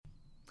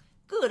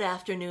Good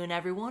afternoon,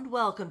 everyone.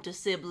 Welcome to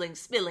Sibling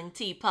Spilling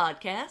Tea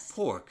Podcast.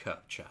 Poor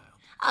cup child.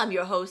 I'm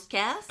your host,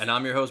 Cass. And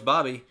I'm your host,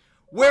 Bobby.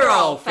 We're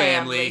all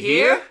family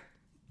here.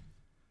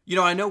 You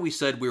know, I know we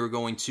said we were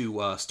going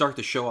to start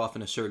the show off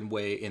in a certain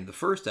way in the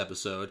first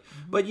episode,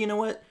 but you know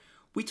what?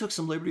 We took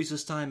some liberties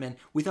this time, and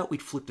we thought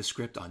we'd flip the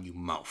script on you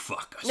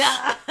motherfuckers.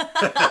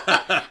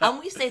 And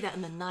we say that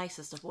in the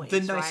nicest of ways,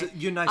 right?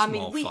 You're nice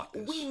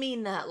motherfuckers. We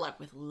mean that like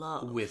with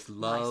love. With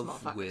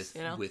love, nice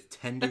with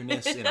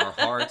tenderness in our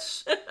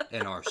hearts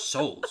and our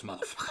souls,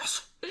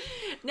 motherfuckers.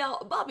 Now,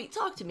 Bobby,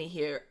 talk to me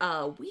here.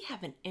 We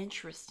have an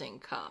interesting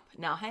cup.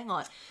 Now, hang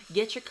on.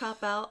 Get your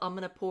cup out. I'm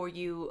going to pour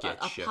you a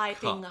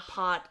piping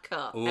hot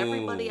cup. Ooh.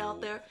 Everybody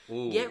out there,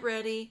 get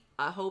ready.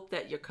 I hope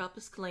that your cup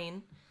is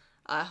clean.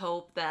 I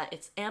hope that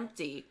it's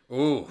empty.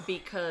 Ooh.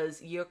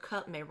 Because your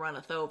cup may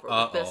runneth over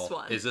with this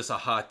one. Is this a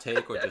hot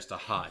take or just a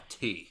hot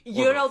tea?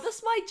 You know,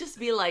 this might just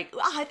be like,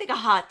 I think a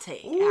hot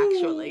take,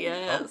 actually.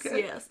 Yes, okay.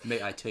 yes.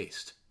 May I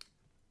taste?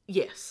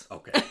 Yes.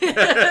 Okay.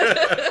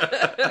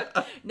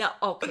 Now,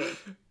 okay.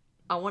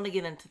 I want to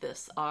get into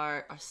this,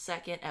 our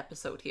second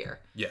episode here.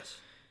 Yes.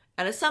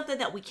 And it's something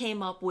that we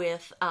came up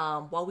with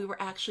while we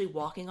were actually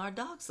walking our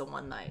dogs the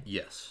one night.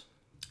 Yes.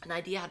 An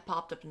idea had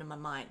popped up into my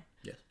mind.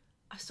 Yes.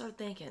 I started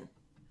thinking,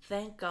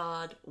 thank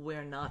God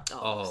we're not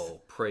dogs.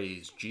 Oh,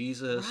 praise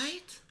Jesus.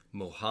 Right?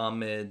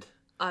 Muhammad.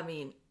 I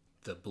mean,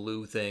 the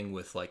blue thing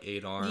with like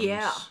 8 arms.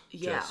 Yeah.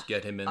 Just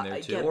get him in there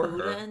too. Get Or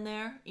Buddha her. In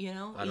there, you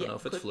know. I don't know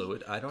if it's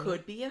fluid. I don't know.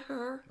 Could be a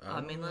her. I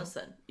mean,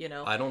 listen, you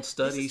know. I don't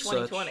study this is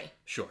 2020. such.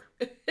 Sure.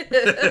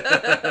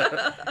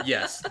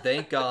 Yes.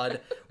 Thank God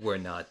we're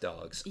not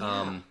dogs.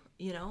 Yeah.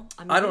 You know.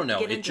 I don't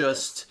know. It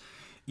just.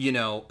 You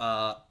know,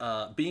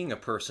 being a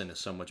person is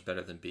so much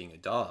better than being a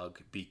dog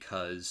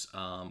because,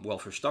 well,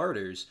 for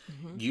starters,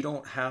 you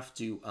don't have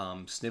to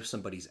sniff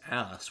somebody's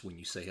ass when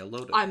you say hello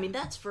to them. I mean,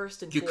 that's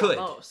first and you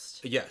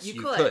foremost. Could. Yes,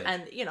 you could.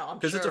 And, you know, I'm sure.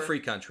 Because it's a free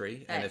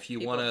country, and if you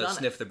want to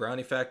sniff the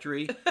brownie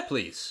factory,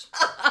 please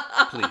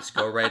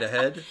go right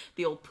ahead.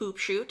 The old poop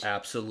shoot.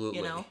 Absolutely.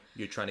 You know?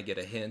 You're trying to get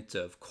a hint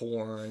of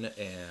corn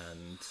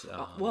and...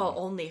 well,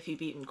 only if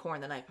you've eaten corn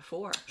the night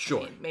before.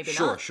 Sure. I mean, maybe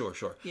sure, not.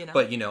 Sure. You know?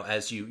 But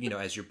as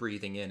you're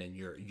breathing in and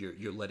you're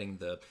letting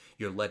the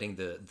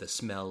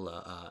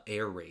smell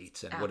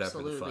aerate and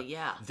whatever the fuck.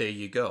 Yeah. There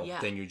you go.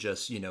 Yeah. Then you're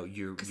just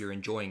you're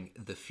enjoying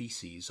the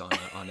feces on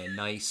a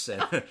nice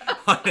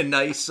on a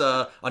nice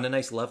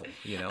level.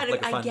 You know, and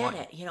like a fine I get wine.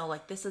 it. You know,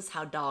 like this is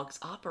how dogs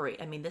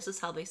operate. I mean, this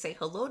is how they say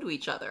hello to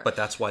each other. But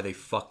that's why they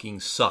fucking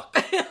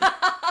suck.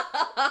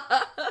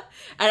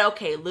 And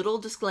okay, little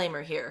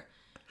disclaimer here.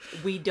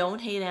 We don't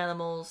hate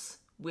animals.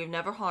 We've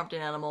never harmed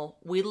an animal.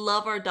 We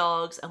love our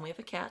dogs, and we have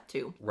a cat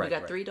too. Right, we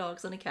got 3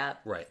 dogs and a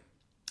cat. Right.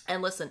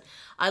 And listen,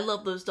 I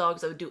love those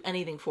dogs. I would do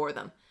anything for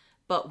them.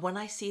 But when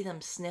I see them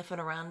sniffing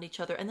around each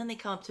other, and then they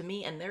come up to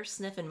me and they're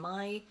sniffing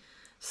my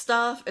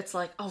stuff, it's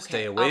like, okay,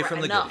 stay away from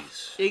the enough.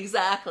 goodies.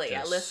 Exactly.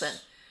 Yeah, listen.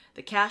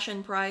 The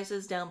cash-in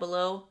prizes down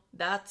below,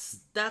 that's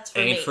for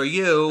me. Ain't for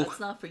you. That's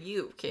not for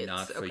you, kids.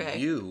 Not for okay?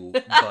 you,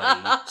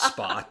 buddy.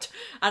 Spot.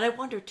 And I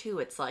wonder, too,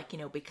 it's like, you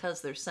know,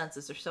 because their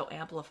senses are so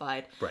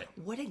amplified, right.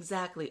 What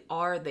exactly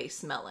are they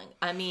smelling?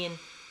 I mean,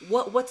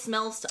 what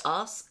smells to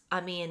us? I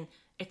mean,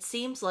 it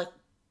seems like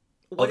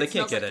they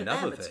can't get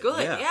enough of it. It's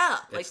good, yeah.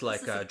 It's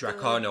like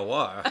Dracar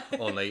Noir,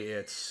 only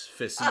it's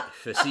feces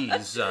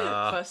disease.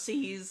 Yeah.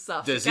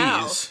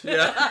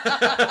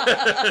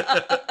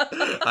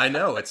 I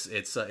know it's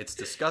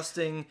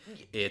disgusting.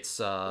 It's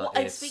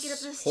and speaking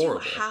of this horrible.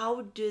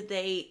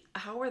 too,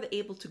 how are they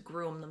able to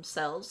groom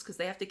themselves? Because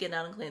they have to get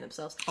out and clean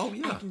themselves. Oh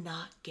yeah, and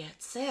not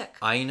get sick.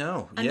 I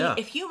know. I mean,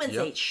 if humans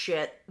ate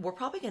shit, we're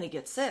probably going to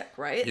get sick,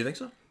 right? You think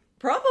so?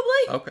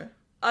 Probably. Okay.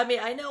 I mean,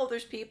 I know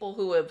there's people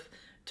who have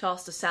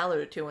tossed a salad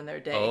or 2 in their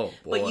day. Oh,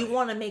 boy. But you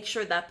want to make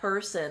sure that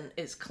person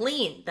is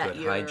clean. That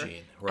Good you're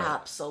hygiene, right.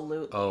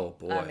 Absolutely. Oh,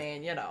 boy. I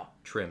mean, you know.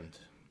 Trimmed.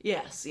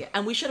 Yes, yeah.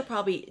 And we should have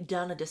probably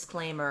done a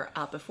disclaimer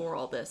before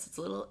all this. It's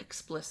a little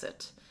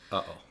explicit.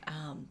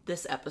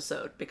 This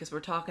episode, because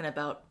we're talking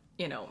about,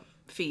 you know,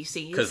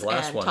 feces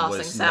and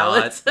tossing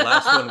salads.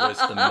 Last one was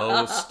the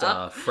most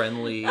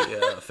friendly,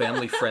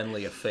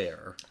 family-friendly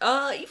affair.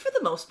 For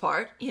the most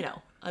part, you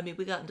know. I mean,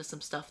 we got into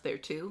some stuff there,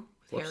 too.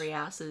 Hairy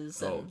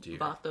asses and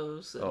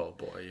vatos. And... Oh,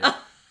 boy, yeah.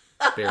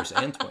 Bears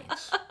and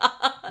twinks.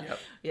 Yep.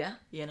 Yeah,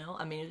 you know,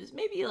 I mean, it was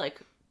maybe like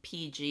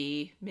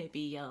PG,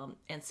 maybe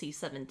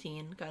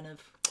NC-17 kind of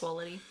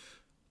quality.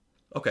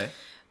 Okay.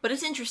 But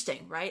it's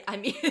interesting, right? I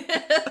mean,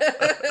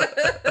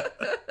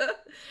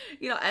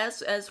 you know,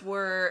 as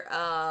we're,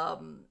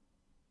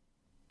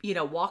 you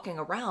know, walking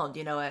around,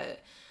 you know,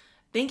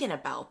 thinking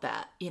about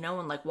that, you know,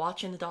 and like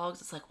watching the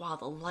dogs, it's like, wow,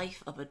 the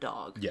life of a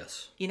dog.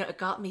 Yes. You know, it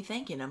got me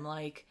thinking. I'm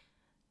like,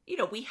 you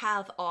know, we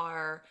have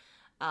our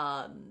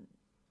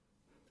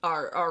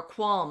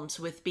qualms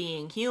with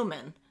being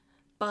human,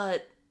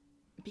 but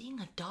being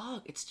a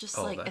dog, it's just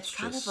like, it's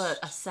kind of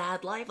a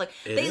sad life. Like,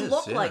 they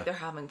look like they're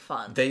having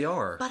fun. They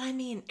are. But I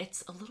mean,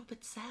 it's a little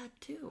bit sad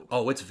too.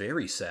 Oh, it's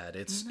very sad.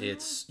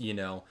 It's, you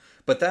know,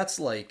 but that's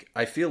like,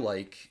 I feel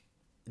like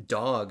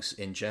dogs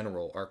in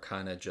general are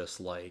kind of just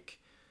like,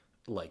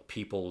 like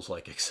people's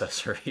like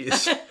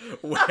accessories and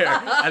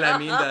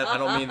I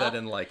don't mean that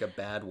in like a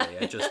bad way.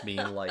 I just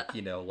mean like,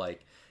 you know,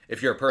 like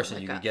if you're a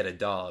person, you can get a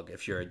dog.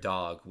 If you're a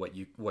dog,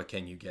 what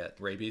can you get?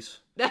 Rabies?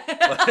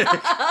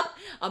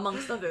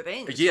 Amongst other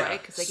things,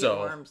 right? Because they get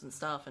worms and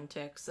stuff and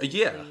ticks. And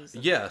fleas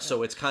and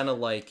So it's kind of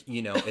like,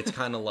 you know, it's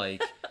kind of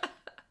like,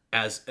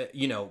 as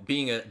you know,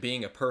 being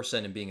a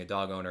person and being a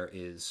dog owner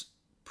is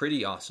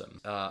pretty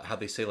awesome. How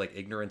they say like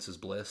ignorance is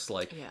bliss.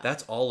 Like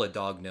that's all a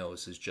dog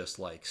knows is just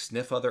like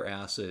sniff other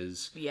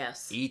asses.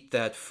 Yes. Eat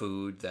that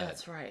food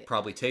that's right.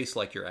 probably tastes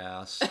like your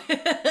ass.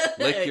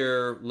 lick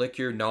your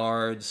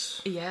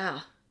nards. Yeah.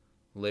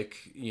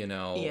 Lick, you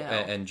know,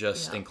 and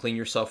just and clean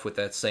yourself with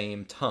that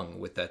same tongue,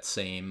 with that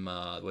same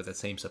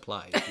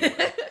supply. If you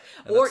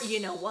will. Or you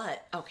know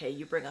what? Okay,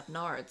 you bring up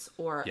nards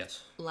or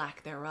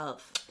lack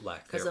thereof.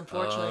 Because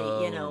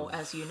unfortunately, you know,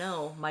 as you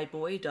know, my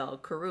boy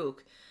dog Karuk,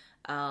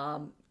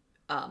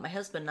 my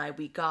husband and I,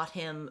 we got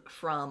him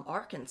from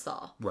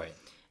Arkansas. Right.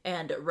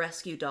 And a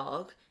rescue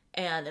dog.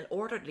 And in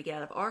order to get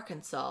out of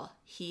Arkansas,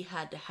 he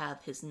had to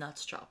have his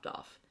nuts chopped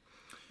off.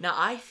 Now,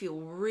 I feel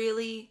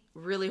really,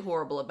 really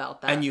horrible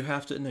about that. And you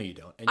have to... No, you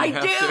don't. And I do!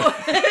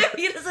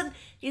 He doesn't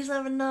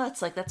have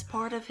nuts. Like, that's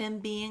part of him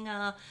being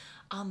a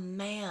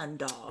man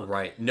dog.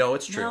 Right. No,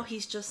 it's true. Now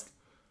he's just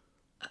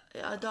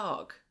a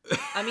dog.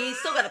 I mean, he's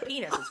still got a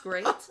penis. It's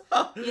great.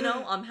 You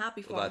know, I'm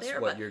happy for him there.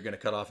 That's what you're going to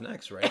cut off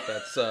next, right?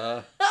 That's,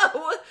 like,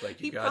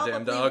 you he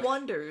goddamn dog. He probably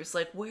wonders,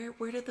 like,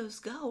 where did those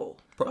go?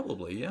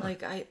 Probably, yeah.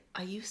 Like, I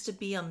used to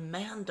be a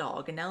man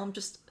dog, and now I'm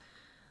just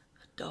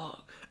a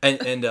dog. And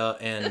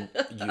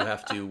you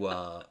have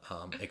to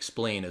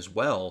explain as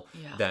well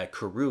that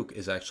Karuk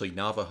is actually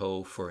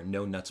Navajo for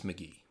No Nuts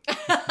McGee.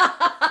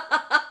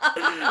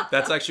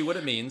 That's actually what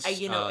it means.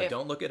 You know,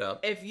 don't look it up.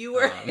 If you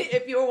were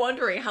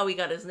wondering how he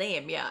got his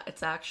name,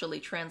 it actually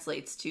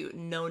translates to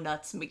No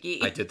Nuts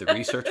McGee. I did the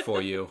research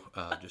for you.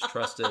 Just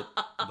trust it,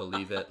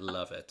 believe it,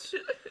 love it.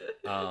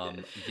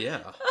 But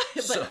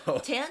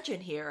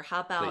tangent here.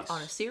 How about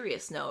on a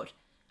serious note?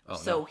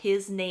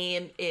 His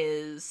name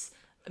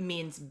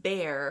means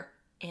bear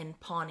in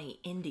Pawnee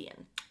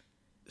Indian.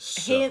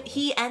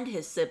 He and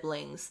his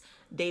siblings,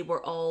 they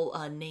were all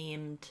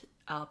named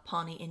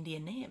Pawnee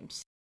Indian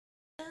names.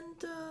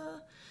 And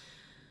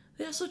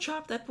they also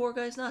chopped that poor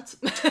guy's nuts.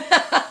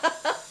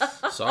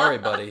 Sorry,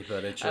 buddy,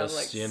 but it just,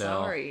 like, you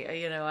know. Sorry,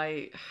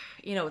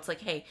 it's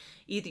like, hey,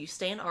 either you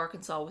stay in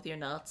Arkansas with your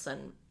nuts,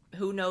 and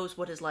who knows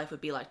what his life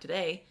would be like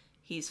today.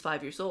 He's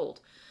 5 years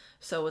old,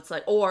 so it's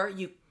like, or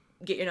you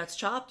get your nuts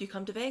chopped, you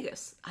come to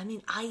Vegas. I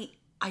mean, I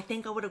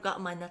think I would have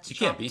gotten my nuts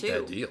chopped too. You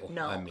can't beat that deal.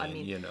 No, I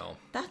mean, you know.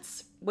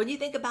 That's when you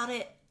think about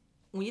it.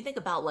 When you think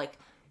about like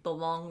the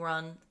long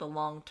run, the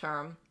long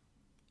term.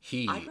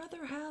 I'd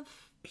rather have.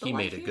 He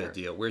made a good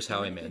deal. Where's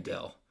Howie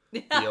Mandel?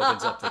 He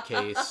opens up the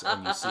case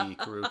and you see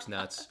Karuk's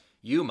nuts.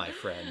 You, my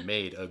friend,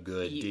 made a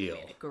good deal.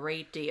 Made a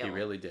great deal. He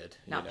really did.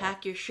 Now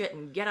pack your shit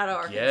and get out of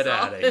Arkansas. Get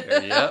out of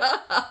here, yep.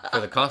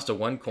 For the cost of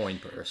one coin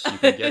purse, you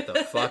can get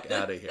the fuck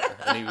out of here.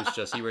 And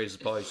he raised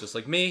his paw, he's just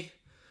like, me?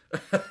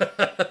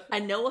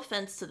 And no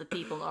offense to the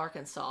people in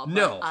Arkansas, but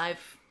no.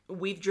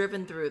 we've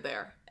driven through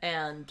there,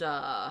 and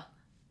I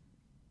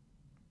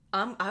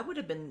would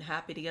have been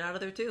happy to get out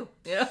of there too.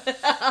 Yeah.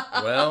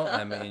 Well,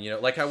 I mean, you know,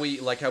 like how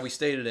we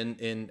stated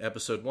in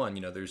episode 1,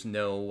 you know, there's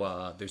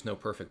no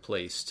perfect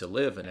place to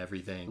live and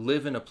everything.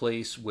 Live in a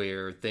place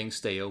where things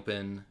stay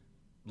open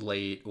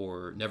late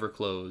or never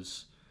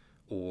close,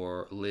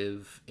 or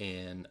live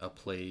in a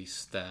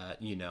place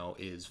that, you know,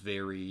 is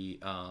very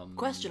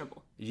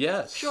questionable.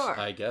 Yes, sure.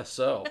 I guess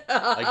so.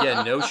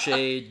 Again, no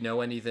shade, no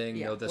anything,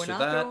 no this or that.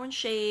 We're not throwing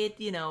shade,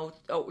 you know,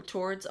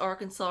 towards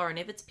Arkansas or any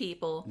of its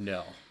people.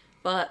 No.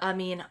 But, I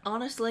mean,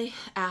 honestly,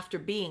 after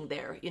being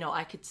there, you know,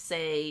 I could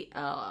say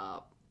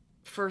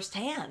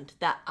firsthand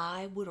that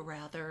I would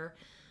rather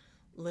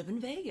live in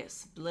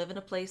Vegas, live in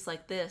a place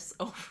like this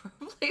over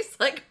a place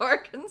like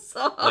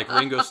Arkansas. Like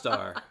Ringo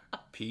Starr.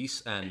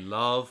 Peace and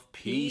love,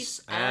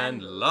 peace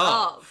and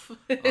love.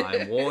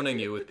 I'm warning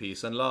you with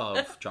peace and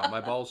love. Chop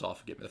my balls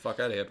off. Get me the fuck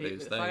out of here,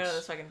 please. Thanks. Fuck out of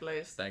this fucking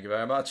place. Thank you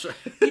very much.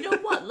 You know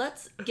what?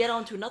 Let's get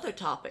on to another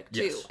topic,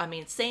 too. Yes. I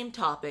mean, same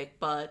topic,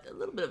 but a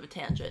little bit of a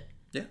tangent.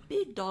 Yeah.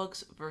 Big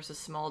dogs versus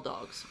small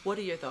dogs. What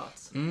are your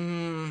thoughts?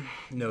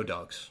 No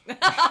dogs.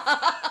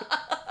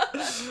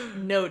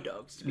 No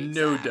dogs, to be exact.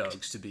 No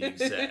dogs, to be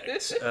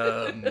exact.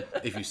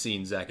 If you've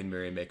seen Zack and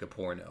Miri make a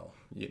porno,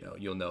 you know,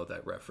 you'll know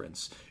that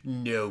reference.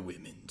 No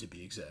women, to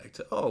be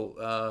exact.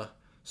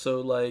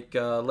 So like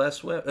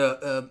less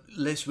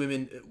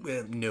women,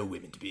 well, no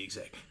women, to be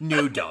exact.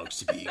 No dogs,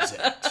 to be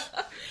exact.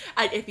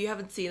 If you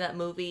haven't seen that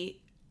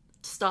movie,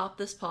 stop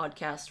this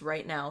podcast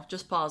right now.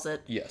 Just pause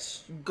it.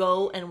 Yes.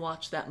 Go and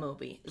watch that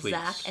movie. Please.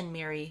 Zack and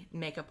Miri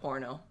make a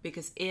porno,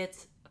 because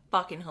it's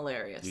fucking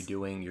hilarious. You're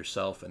doing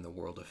yourself and the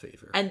world a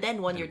favor. And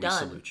then when you're done,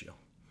 salute you.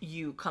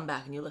 You come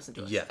back and you listen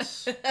to us.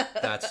 Yes.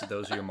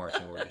 Those are your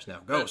marching orders. Now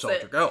go,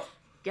 soldier, go.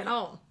 Get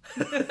on.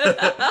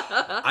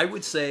 I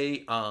would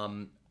say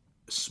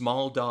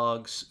small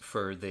dogs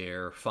for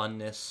their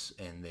funness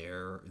and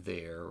their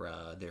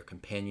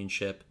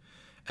companionship.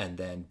 and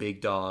then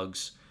big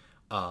dogs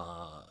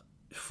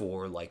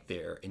for like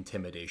their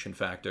intimidation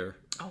factor.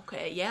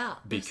 Okay, yeah.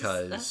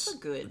 Because that's a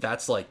good.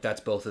 That's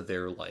both of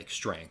their like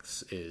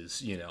strengths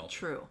is,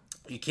 True.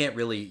 You can't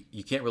really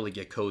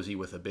get cozy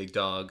with a big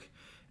dog.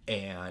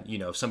 And,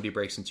 if somebody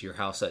breaks into your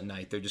house at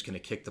night, they're just going to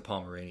kick the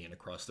Pomeranian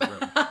across the room.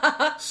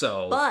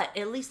 But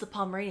at least the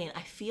Pomeranian,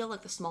 I feel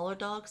like the smaller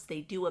dogs,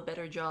 they do a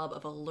better job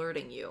of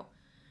alerting you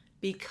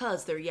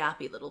because they're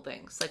yappy little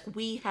things. Like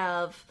we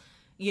have,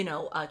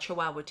 a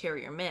Chihuahua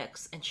Terrier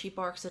mix, and she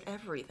barks at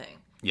everything.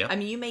 Yeah. I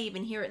mean, you may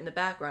even hear it in the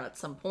background at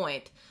some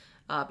point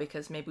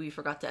because maybe we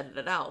forgot to edit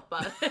it out.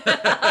 But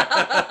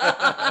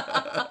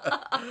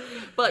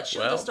but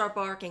she'll just start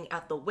barking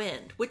at the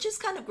wind, which is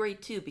kind of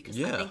great too because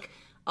I think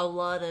a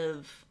lot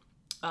of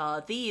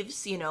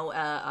thieves,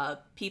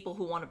 people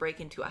who want to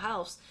break into a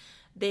house,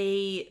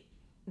 they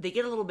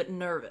get a little bit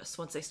nervous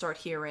once they start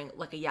hearing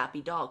like a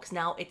yappy dog. 'Cause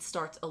now it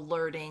starts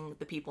alerting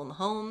the people in the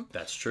home.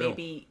 That's true.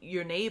 Maybe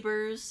your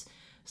neighbors.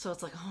 So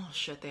it's like, oh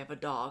shit, they have a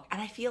dog. And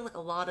I feel like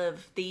a lot of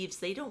thieves,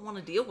 they don't want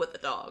to deal with the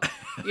dog.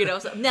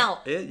 So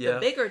now the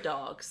bigger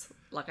dogs,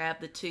 like I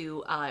have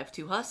two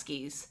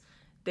huskies.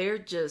 They're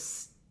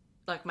just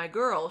like my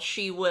girl.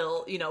 She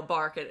will,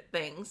 bark at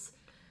things.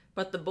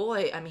 But the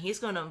boy, I mean, he's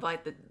going to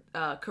invite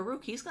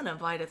Karuk, he's going to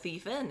invite a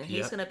thief in. And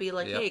he's going to be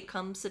like, hey,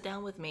 come sit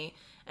down with me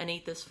and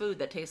eat this food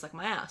that tastes like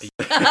my ass.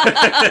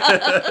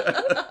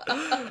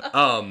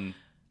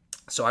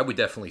 So I would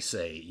definitely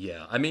say,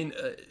 yeah. I mean,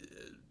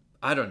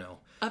 I don't know.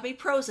 I mean,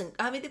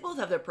 they both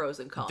have their pros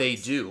and cons. They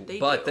do.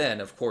 But then,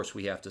 of course,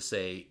 we have to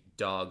say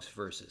dogs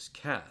versus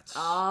cats.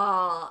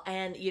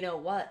 And you know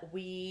what?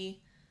 We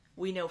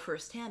know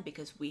firsthand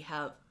because we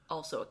have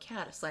also a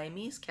cat, a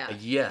Siamese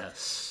cat.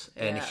 Yes.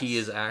 And he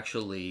is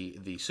actually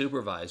the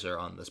supervisor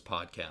on this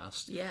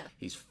podcast. Yeah.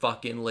 He's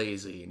fucking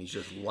lazy and he's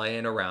just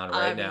laying around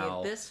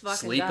now. This fucking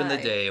sleeping guy,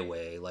 the day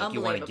away. Like,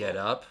 you want to get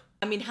up?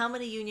 I mean, how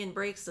many union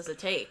breaks does it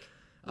take?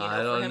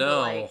 I don't for him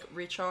know. To, like,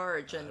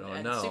 recharge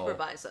and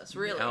supervise us,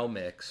 really. Now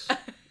mix.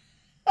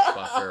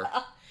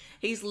 Fucker.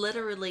 He's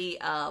literally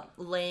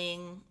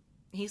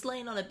He's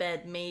laying on a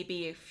bed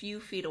maybe a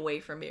few feet away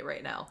from me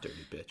right now. Dirty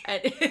bitch.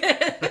 And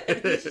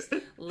he's just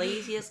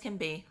lazy as can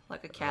be,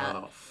 like a cat.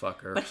 Oh,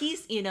 fucker. But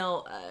he's,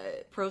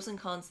 pros and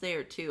cons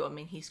there, too. I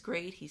mean, he's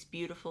great. He's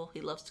beautiful.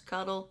 He loves to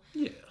cuddle.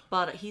 Yeah.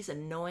 But he's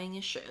annoying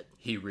as shit.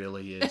 He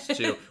really is,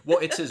 too. Well,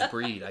 it's his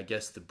breed. I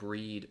guess the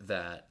breed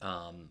that,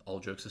 all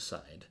jokes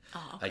aside,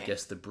 I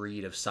guess the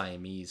breed of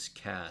Siamese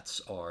cats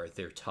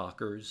they're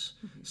talkers.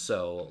 Mm-hmm.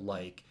 So,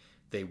 like,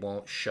 they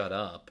won't shut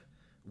up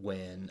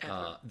when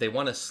they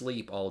want to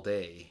sleep all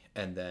day,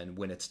 and then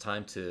when it's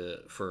time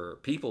for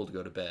people to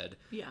go to bed,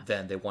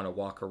 then they want to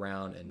walk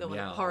around and they want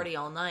to party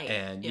all night,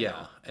 and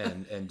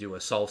and do a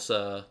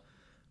salsa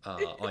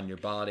on your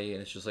body,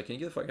 and it's just like, can you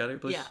get the fuck out of here,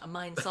 please? Yeah,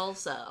 mine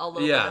salsa all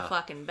over the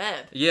fucking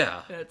bed.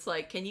 Yeah, and it's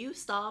like, can you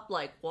stop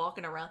like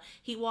walking around?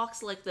 He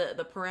walks like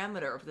the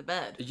parameter of the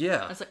bed.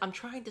 Yeah, it's like, I'm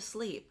trying to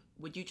sleep.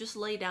 Would you just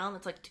lay down?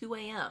 It's like 2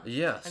 a.m.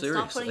 Yeah, and seriously.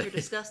 Stop putting your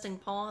disgusting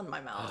paw in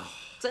my mouth.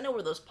 Because I know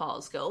where those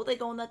paws go. They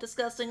go in that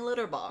disgusting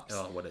litter box.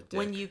 Oh, what a dick.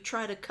 When you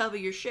try to cover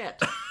your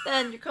shit.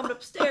 Then you're coming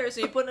upstairs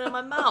and you put it in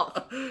my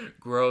mouth.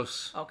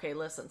 Gross. Okay,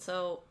 listen.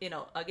 So,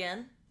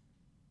 again,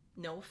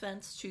 no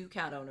offense to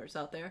cat owners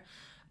out there,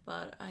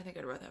 but I think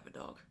I'd rather have a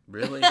dog.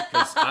 Really?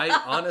 Because I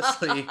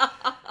honestly,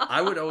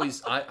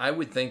 I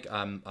would think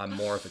I'm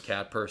more of a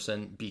cat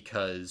person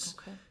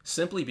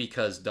simply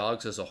because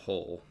dogs as a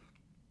whole,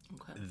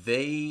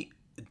 they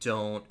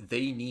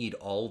need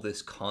all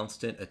this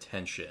constant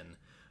attention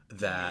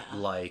that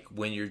like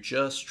when you're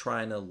just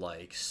trying to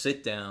like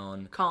sit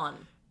down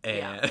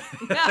and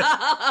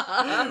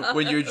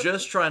when you're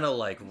just trying to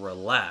like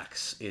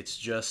relax, it's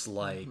just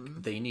like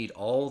they need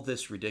all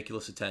this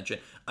ridiculous attention.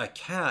 A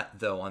cat,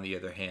 though, on the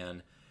other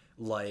hand,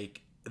 like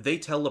they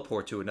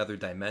teleport to another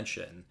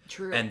dimension.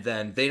 True. And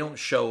then they don't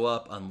show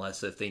up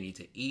unless if they need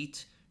to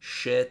eat,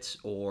 shit,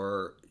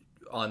 or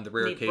on the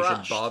rare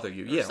occasion bother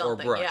you. Or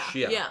brush.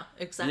 Yeah,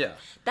 exactly. Yeah.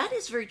 That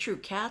is very true.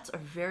 Cats are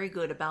very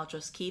good about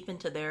just keeping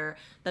to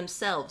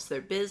themselves,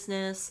 their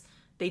business.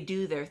 They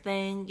do their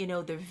thing.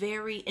 They're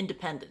very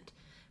independent.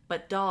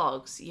 But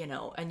dogs,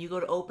 and you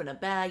go to open a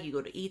bag, you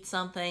go to eat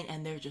something,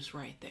 and they're just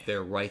right there.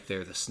 They're right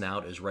there. The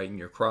snout is right in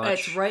your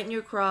crotch. It's right in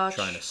your crotch.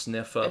 Trying to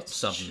sniff up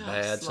something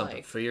bad,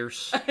 something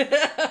fierce.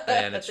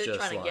 And it's they're just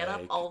trying to get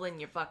up all in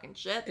your fucking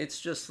shit.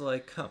 It's just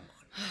like, come on.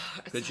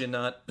 Could you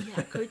not?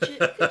 Yeah, could you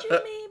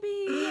maybe,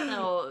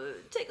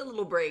 take a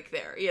little break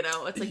there,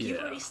 It's like,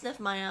 you've already sniffed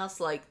my ass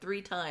like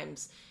 3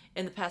 times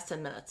in the past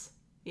 10 minutes,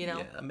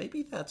 Yeah,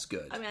 maybe that's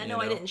good. I mean, I know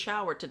I didn't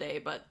shower today,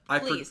 but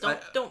please,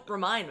 don't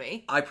remind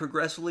me. I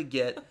progressively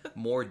get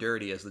more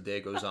dirty as the day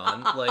goes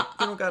on. Like,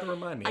 you don't got to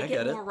remind me. I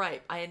get it. More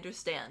ripe. I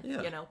understand.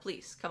 Yeah.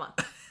 Please, come on.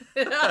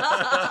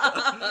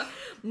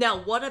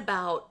 Now, what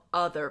about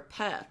other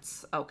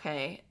pets,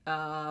 okay?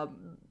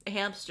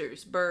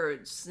 Hamsters,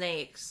 birds,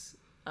 snakes.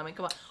 I mean,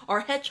 come on. Are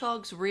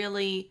hedgehogs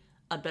really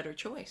a better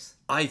choice?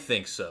 I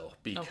think so,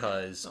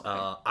 because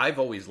I've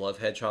always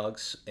loved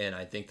hedgehogs, and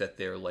I think that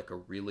they're like a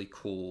really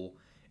cool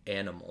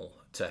animal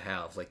to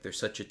have. Like, they're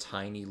such a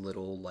tiny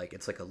little, like,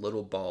 it's like a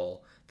little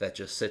ball that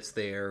just sits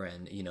there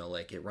and, you know,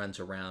 like, it runs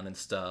around and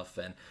stuff.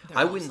 And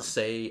I wouldn't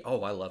say,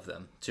 oh, I love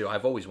them too.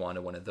 I've always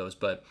wanted one of those,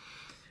 but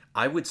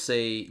I would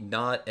say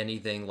not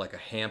anything like a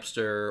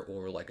hamster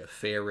or like a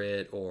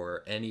ferret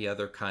or any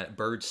other kind.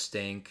 Birds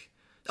stink.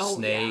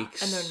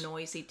 Snakes. Yeah. And they're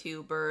noisy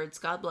too, birds.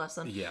 God bless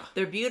them. Yeah.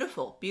 They're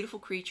beautiful, beautiful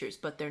creatures,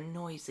 but they're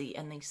noisy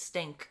and they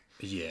stink.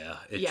 Yeah,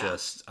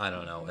 just, I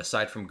don't know.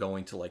 Aside from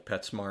going to like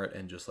PetSmart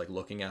and just like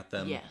looking at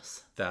them,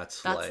 yes,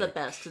 that's like, the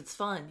best. It's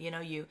fun, you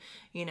know.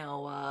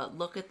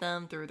 Look at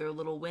them through their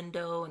little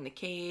window in the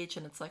cage,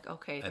 and it's like,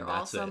 okay, they're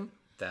awesome.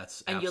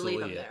 That's and absolutely you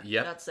leave them there.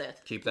 Yep, that's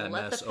it. Keep that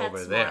Let mess the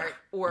over there.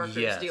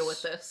 Workers deal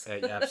with this.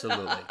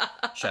 Absolutely.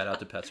 Shout out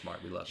to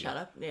PetSmart. We love you. Shout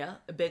out, yeah.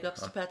 Big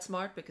ups to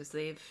PetSmart because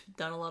they've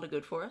done a lot of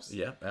good for us.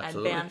 Yeah,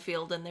 absolutely. And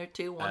Banfield in there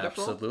too.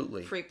 Wonderful.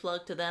 Absolutely. Free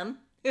plug to them.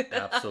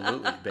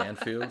 Absolutely.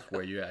 Banfield,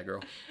 where you at,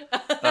 girl?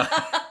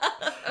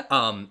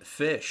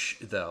 Fish,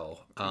 though.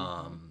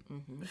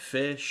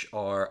 Fish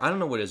are, I don't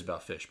know what it is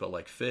about fish, but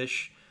like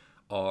fish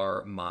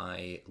are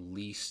my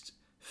least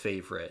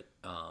favorite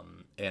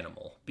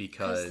animal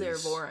because they're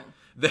boring.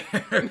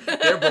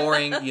 They're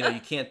boring. You know, you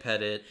can't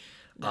pet it.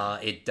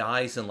 It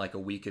dies in like a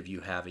week of you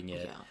having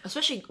it. Yeah.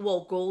 Especially,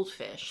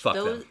 goldfish. Fuck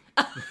them.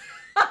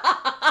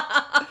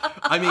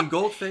 I mean,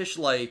 goldfish,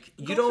 like,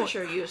 you goldfish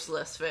are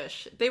useless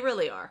fish. They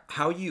really are.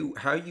 How you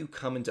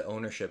come into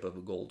ownership of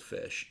a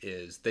goldfish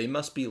is they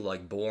must be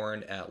like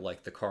born at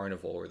like the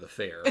carnival or the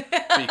fair,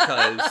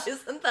 because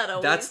isn't that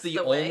always that's the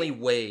way? only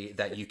way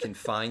that you can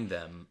find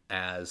them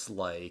as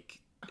like.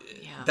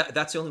 Yeah.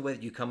 That's the only way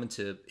that you come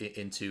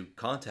into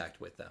contact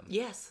with them.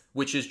 Yes.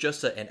 Which is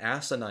just an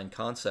asinine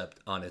concept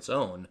on its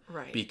own.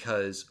 Right.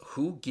 Because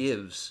who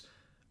gives,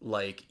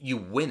 like, you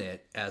win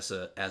it as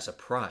a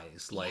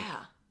prize. Like,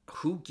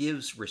 who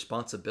gives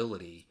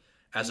responsibility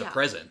as a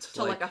present?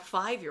 To like a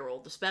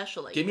 5-year-old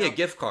especially. Give me a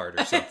gift card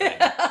or something.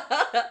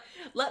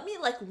 Let me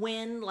like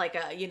win like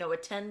a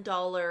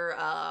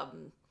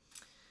 $10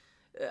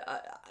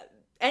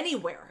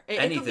 anywhere.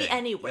 It could be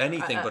anywhere.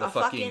 Anything but a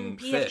fucking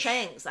P.F. fish.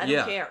 Chang's. I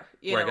don't care.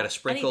 Where I gotta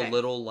sprinkle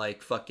little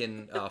like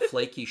fucking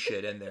flaky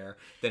shit in there.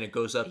 Then it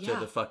goes up to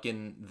the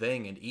fucking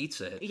thing and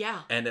eats it. Yeah.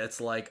 And it's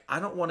like, I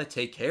don't want to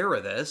take care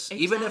of this.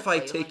 Exactly. Even if I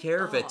take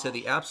care of it to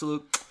the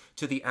absolute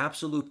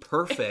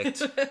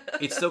perfect,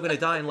 it's still going to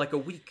die in like a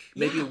week,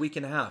 maybe a week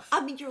and a half. I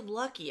mean, you're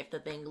lucky if the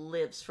thing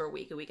lives for a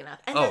week and a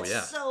half. And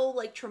that's so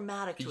like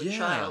traumatic to a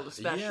child,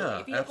 especially.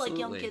 If you have like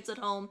young kids at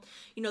home,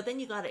 then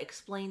you got to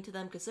explain to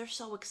them because they're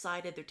so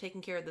excited. They're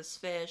taking care of this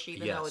fish,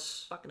 even though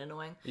it's fucking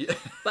annoying. Yeah.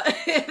 But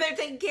they're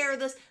taking care of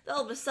this.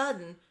 All of a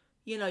sudden,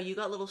 you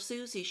got little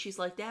Susie. She's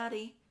like,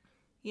 Daddy,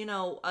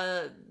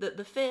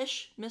 the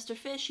fish, Mr.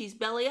 Fish, he's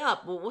belly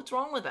up. Well, what's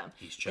wrong with him?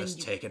 He's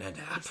just taking a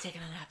nap. He's taking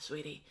a nap,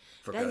 sweetie.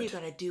 Then you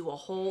gotta do a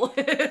whole,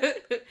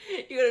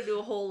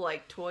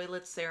 like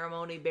toilet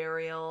ceremony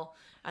burial,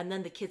 and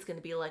then the kid's gonna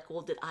be like,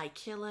 well, did I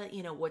kill it?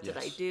 What did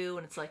I do?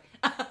 And it's like,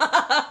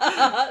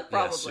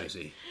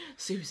 probably.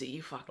 Susie,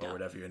 you fucked up. Or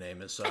whatever your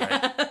name is, sorry.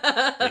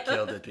 They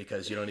killed it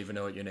because you don't even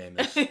know what your name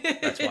is.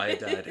 That's why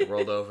it died. It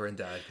rolled over and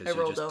died because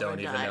you just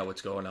don't even know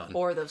what's going on.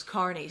 Or those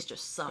carnies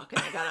just suck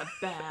and they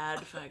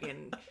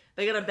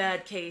got a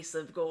bad case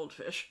of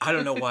goldfish. I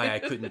don't know why I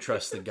couldn't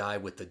trust the guy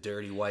with the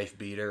dirty wife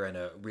beater and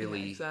a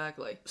really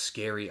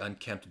scary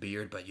unkempt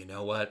beard, but you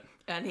know what?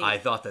 I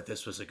thought that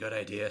this was a good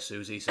idea,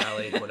 Susie,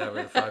 Sally,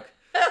 whatever the fuck.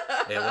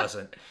 It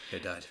wasn't.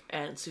 It died.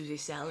 And Susie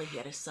Sally, he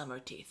had his summer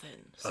teeth in.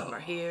 Some are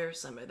here,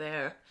 some are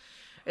there.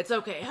 It's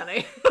okay,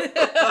 honey.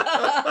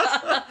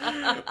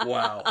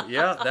 Wow.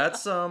 Yeah,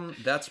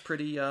 that's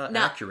pretty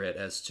accurate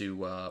as to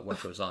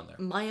what goes on there.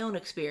 My own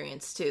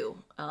experience too.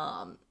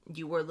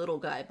 You were a little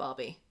guy,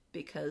 Bobby,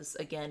 because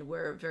again,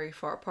 we're very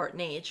far apart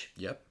in age.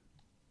 Yep.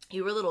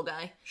 You were a little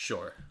guy.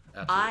 Sure.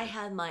 Absolutely. I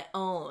had my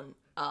own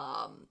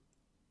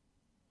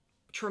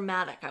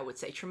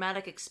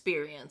traumatic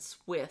experience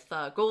with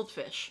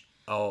goldfish.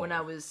 Oh. When I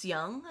was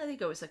young. I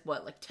think I was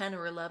like 10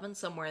 or 11,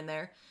 somewhere in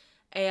there.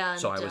 And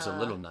so I was a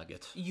little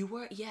nugget. You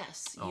were,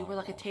 yes. You were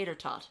like a tater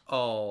tot.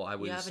 Oh, I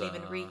was. You haven't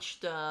even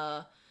reached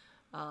like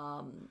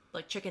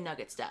chicken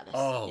nugget status.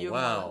 Oh, you were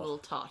wow. a little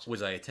tot.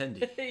 Was I a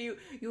tendy? you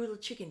were a little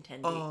chicken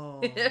tendy.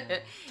 Oh,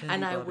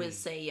 and I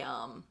was I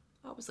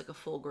was like a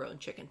full-grown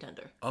chicken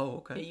tender. Oh,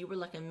 okay. Yeah, you were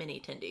like a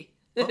mini tendy.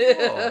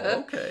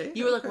 Oh, okay.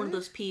 You were like one of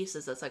those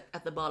pieces that's like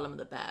at the bottom of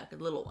the bag, a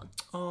little one.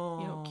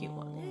 Oh, cute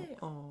one. Yeah.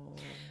 Oh.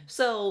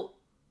 So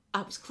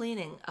I was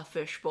cleaning a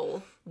fish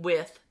bowl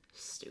with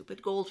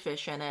stupid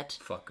goldfish in it.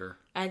 Fucker.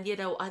 And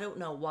I don't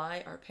know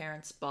why our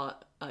parents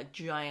bought a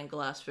giant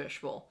glass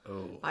fish bowl.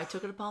 Oh. I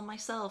took it upon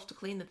myself to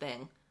clean the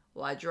thing.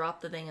 Well, I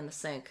dropped the thing in the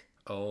sink.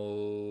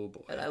 Oh,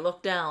 boy. And I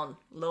looked down.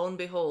 Lo and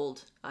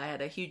behold, I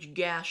had a huge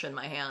gash in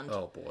my hand.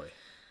 Oh, boy.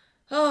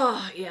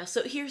 Oh, yeah.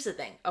 So here's the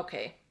thing.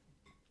 Okay.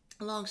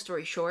 Long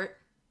story short,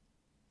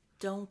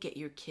 don't get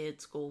your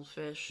kids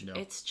goldfish. No.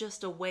 It's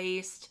just a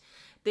waste.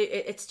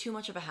 It's too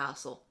much of a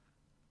hassle.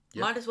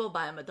 Yep. Might as well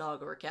buy them a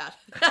dog or a cat.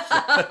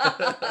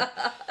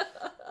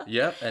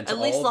 Yep. And at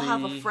least they'll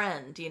have a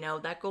friend. You know,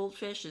 that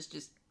goldfish is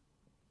just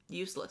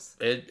useless.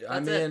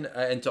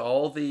 And to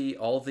all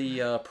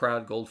the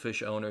proud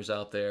goldfish owners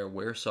out there,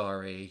 we're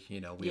sorry.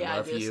 You know, we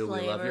love you.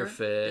 We love your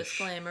fish.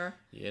 Disclaimer.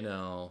 You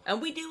know,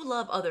 and we do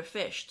love other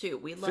fish too.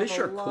 We love fish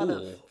a are lot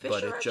cool, of fish.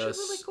 but are actually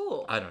really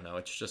cool. I don't know.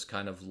 It's just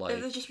kind of like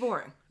they're just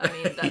boring. I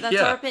mean, that's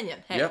our opinion.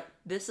 Hey, yep.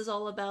 This is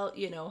all about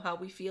how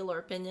we feel, our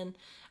opinion,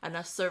 and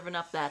us serving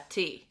up that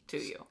tea to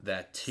you.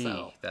 That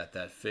tea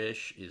that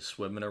fish is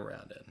swimming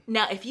around in.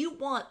 Now, if you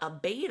want a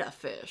beta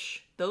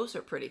fish, those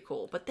are pretty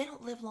cool, but they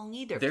don't live long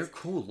either. They're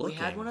cool looking. We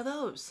had one of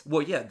those.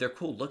 Well, yeah, they're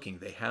cool looking.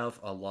 They have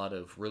a lot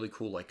of really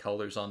cool like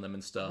colors on them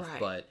and stuff.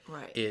 Right,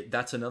 but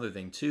that's another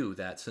thing too.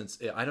 That since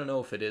I don't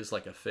know if it is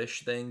like a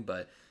fish thing,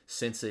 but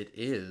since it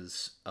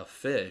is a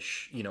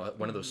fish,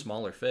 one of those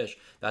smaller fish,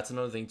 that's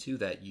another thing too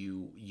that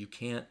you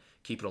can't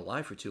keep it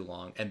alive for too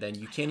long, and then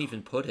you can't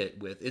even put it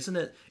with. Isn't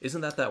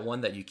that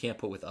one that you can't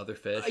put with other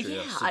fish? Or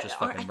yeah, I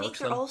think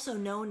they're also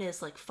known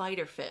as like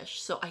fighter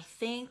fish. So I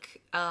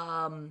think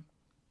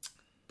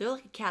they're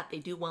like a cat. They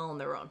do well on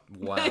their own.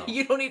 Wow.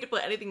 You don't need to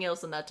put anything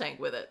else in that tank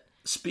with it.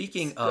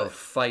 Speaking of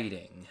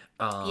fighting,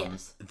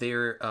 yes.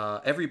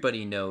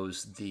 Everybody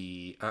knows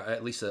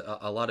at least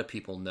a lot of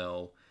people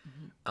know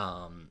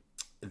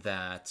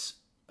that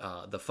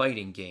the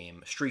fighting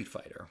game Street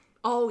Fighter.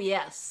 Oh,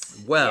 yes.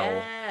 Well,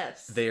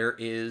 yes. There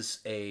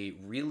is a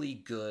really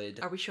good...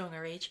 Are we showing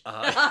our age?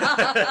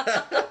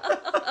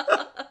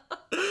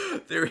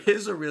 There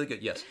is a really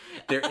good... Yes.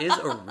 There is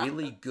a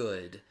really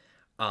good...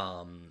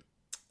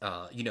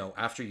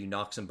 after you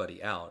knock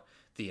somebody out,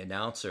 the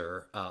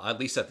announcer, at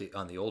least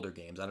on the older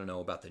games, I don't know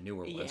about the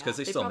newer ones, because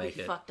they still make it.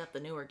 They probably fucked up the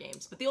newer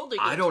games, but the older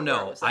games... I don't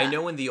know. I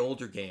know in the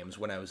older games,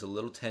 when I was a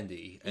little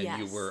tendy, and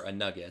you were a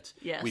nugget,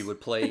 we would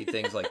play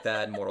things like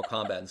that in Mortal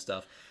Kombat and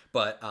stuff.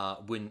 But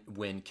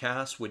when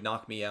Cass would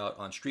knock me out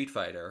on Street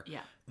Fighter,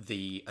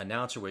 the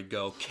announcer would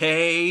go,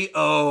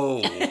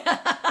 KO!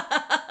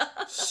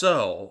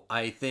 So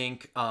I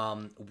think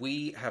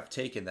we have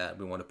taken that.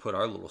 We want to put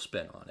our little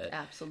spin on it.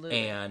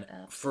 Absolutely. And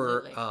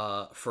for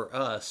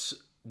us,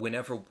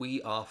 whenever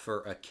we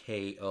offer a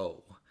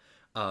KO,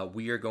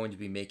 we are going to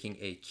be making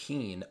a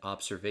keen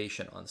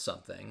observation on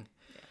something.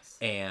 Yes.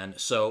 And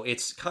so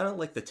it's kind of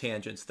like the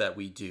tangents that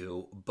we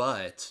do,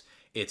 but...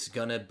 It's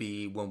going to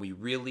be when we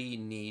really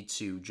need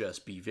to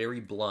just be very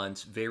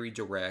blunt, very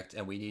direct,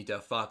 and we need to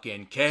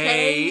fucking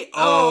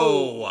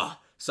KO!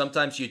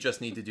 Sometimes you just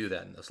need to do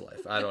that in this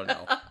life. I don't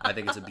know. I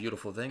think it's a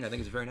beautiful thing. I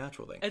think it's a very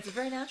natural thing. It's a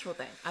very natural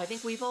thing. I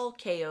think we've all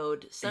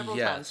KO'd several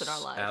times in our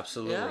life.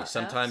 Absolutely. Yeah,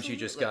 Sometimes you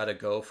just got to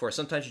go for it.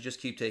 Sometimes you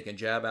just keep taking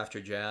jab after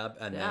jab,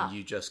 and then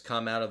you just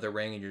come out of the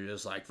ring and you're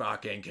just like,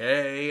 fucking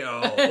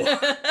KO!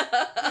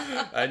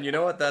 And you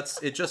know what?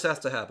 It just has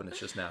to happen. It's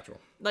just natural.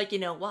 Like, you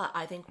know what?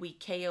 I think we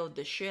KO'd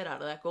the shit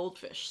out of that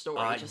goldfish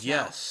story just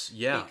yes. now.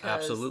 Yeah,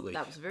 absolutely.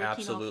 That was a very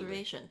keen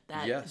observation.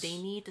 That they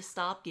need to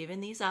stop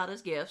giving these out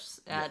as gifts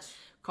at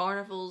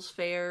carnivals,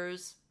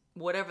 fairs,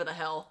 whatever the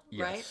hell,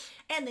 right?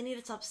 And they need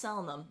to stop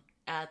selling them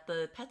at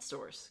the pet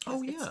stores.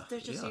 Oh, yeah. They're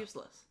just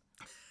useless.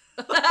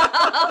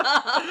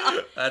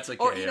 That's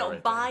okay. Or,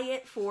 buy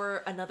it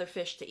for another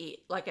fish to eat.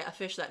 Like a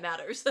fish that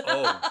matters.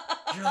 Oh,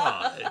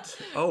 God.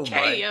 Oh,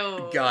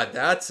 my God.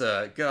 That's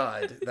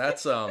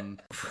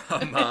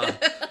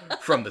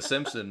from The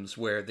Simpsons,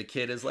 where the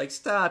kid is like,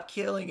 stop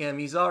killing him.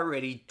 He's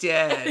already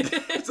dead.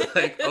 It's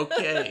like,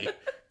 okay.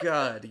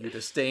 God, your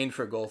disdain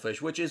for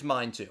goldfish, which is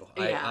mine too.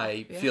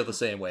 I feel the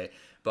same way.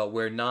 But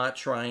we're not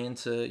trying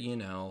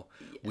to,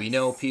 we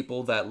know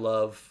people that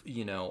love,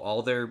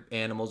 all their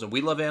animals, and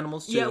we love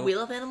animals too. Yeah, we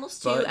love animals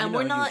too, but, and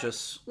we're not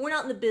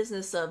in the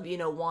business of,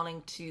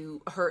 wanting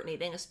to hurt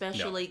anything,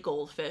 especially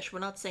goldfish. We're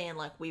not saying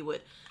like we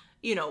would,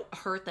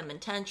 hurt them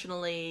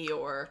intentionally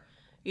or,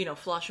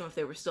 flush them if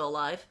they were still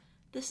alive.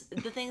 The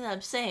thing that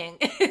I'm saying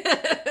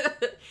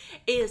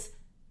is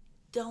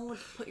don't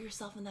put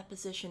yourself in that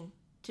position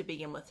to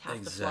begin with,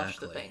 have to flush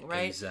the thing,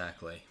 right?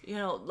 Exactly.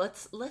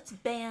 Let's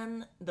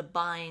ban the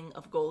buying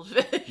of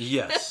goldfish.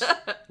 Yes.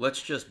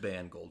 Let's just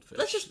ban goldfish.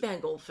 Let's just ban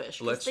goldfish.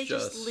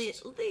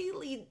 They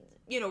lead,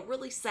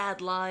 really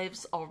sad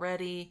lives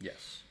already.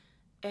 Yes.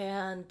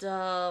 And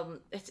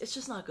it's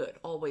just not good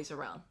always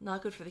around.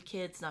 Not good for the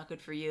kids, not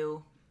good for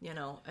you.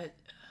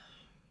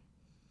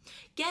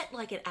 Get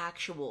like an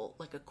actual,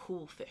 like a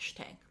cool fish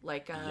tank.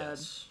 Like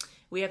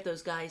we have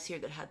those guys here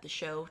that had the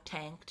show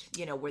Tanked,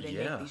 where they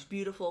make these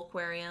beautiful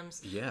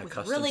aquariums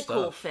with really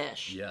cool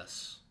fish.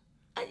 Yes.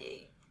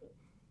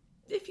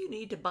 If you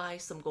need to buy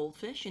some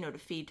goldfish, to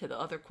feed to the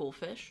other cool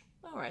fish,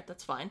 all right,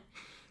 that's fine.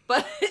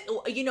 But,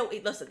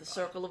 listen, the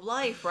circle of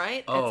life,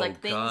 right? Oh, it's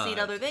like things God. eat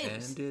other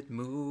things. And it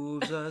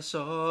moves us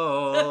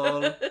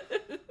all.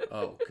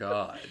 Oh,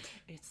 God.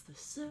 It's the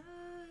circle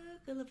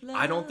of life.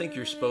 I don't think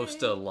you're supposed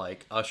to,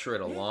 like, usher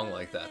it along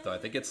like that, though. I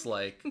think it's,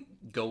 like,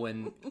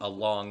 going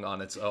along on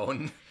its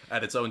own,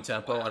 at its own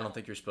tempo. I don't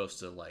think you're supposed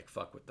to, like,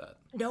 fuck with that.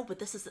 No, but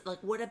this is,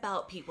 like, what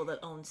about people that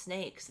own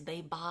snakes?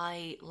 They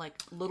buy,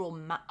 like, little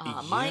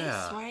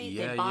mice, right?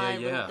 Yeah, they buy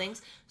little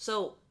things.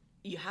 So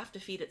you have to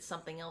feed it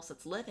something else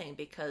that's living,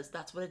 because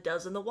that's what it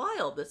does in the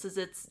wild. This is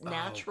its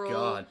natural... Oh,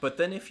 God. But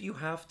then if you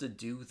have to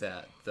do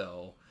that,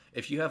 though,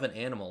 if you have an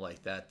animal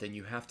like that, then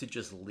you have to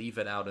just leave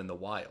it out in the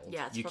wild.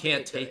 Yeah, you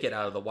can't take it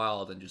out of the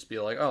wild and just be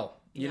like, oh,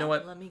 you know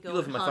what? Let me go you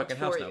live in my fucking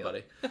house now,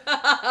 buddy.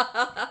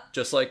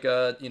 Just like,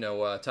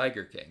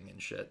 Tiger King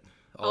and shit.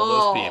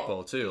 All those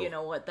people, too. You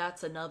know what?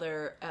 That's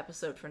another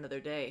episode for another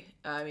day.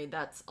 I mean,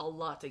 that's a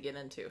lot to get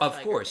into. Of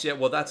course, yeah.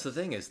 Well, that's the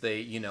thing is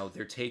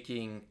they're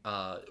taking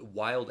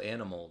wild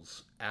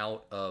animals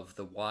out of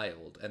the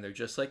wild, and they're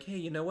just like, hey,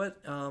 you know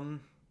what?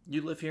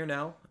 You live here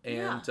now,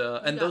 and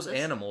those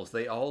animals,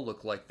 they all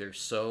look like they're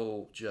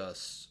so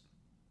just,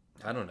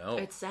 I don't know.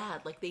 It's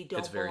sad. Like, they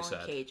don't belong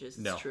in cages.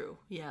 It's true.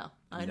 Yeah,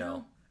 I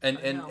know.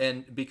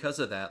 And because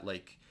of that,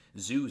 like,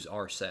 zoos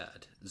are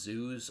sad.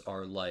 Zoos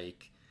are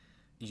like,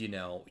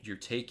 you're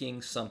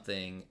taking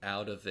something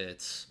out of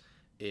its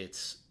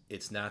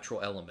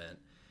natural element,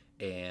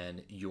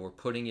 and you're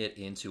putting it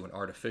into an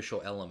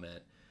artificial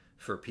element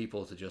for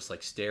people to just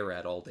like stare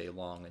at all day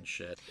long and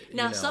shit.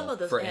 Now, some of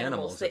those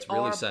animals, they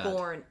really are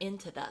born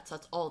into that, so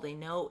that's all they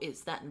know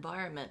is that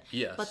environment.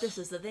 Yes. But this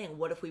is the thing: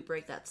 what if we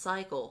break that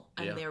cycle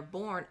and they're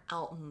born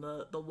out in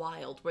the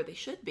wild where they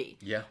should be?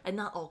 Yeah. And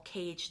not all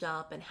caged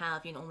up and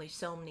have only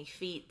so many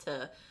feet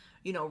to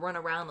run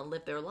around and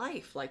live their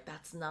life. Like,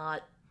 that's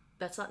not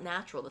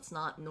natural. That's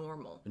not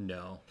normal.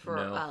 No.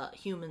 For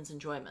humans'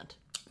 enjoyment.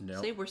 No.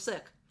 See, we're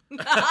sick.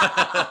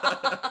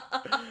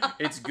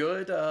 It's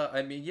good.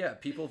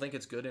 People think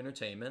it's good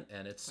entertainment,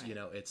 and it's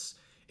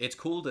it's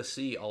cool to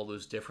see all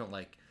those different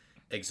like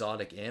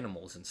exotic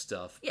animals and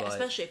stuff. Yeah, but...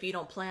 especially if you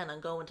don't plan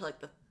on going to like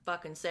the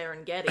fucking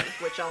Serengeti,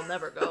 which I'll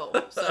never go.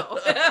 So.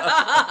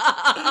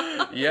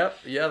 Yep.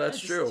 Yeah, that's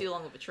true. It's too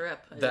long of a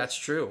trip. That's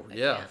true.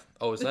 Yeah. Can't.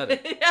 Oh, is that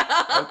it?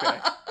 Yeah. Okay.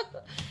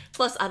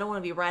 Plus, I don't want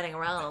to be riding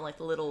around on like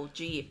the little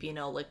Jeep,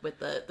 like with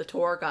the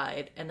tour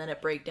guide, and then it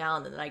break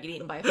down, and then I get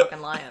eaten by a fucking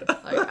lion.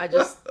 Like,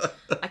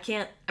 I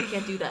can't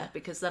do that,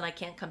 because then I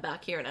can't come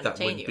back here and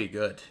entertain you. That wouldn't be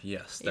good.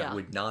 Yes, that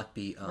would not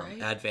be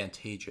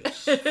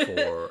advantageous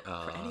for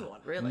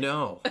anyone, really.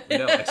 No,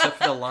 except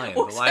for the lion.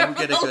 The lion would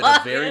get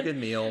a very good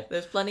meal.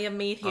 There's plenty of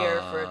meat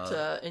here for it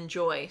to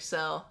enjoy.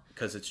 So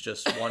because it's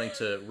just wanting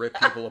to rip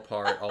people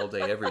apart all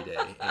day, every day,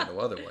 in no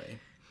other way.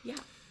 Yeah.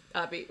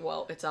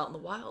 It's out in the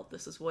wild.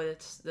 This is what it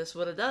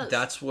does.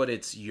 That's what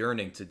it's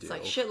yearning to do. It's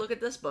like, shit, look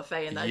at this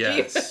buffet in that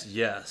Jeep.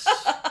 Yes.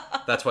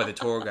 That's why the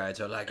tour guides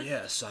are like,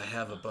 yes, I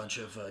have a bunch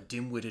of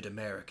dim-witted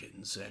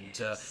Americans, and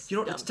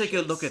let's take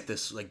a look at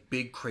this like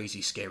big,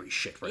 crazy, scary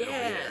shit right over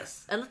here.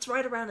 Yes, and let's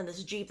ride around in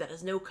this Jeep that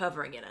has no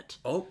covering in it.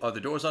 Oh, are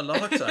the doors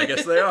unlocked? I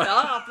guess they are.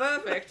 Oh,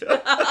 perfect.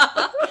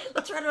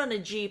 Let's ride around a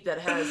Jeep that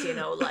has,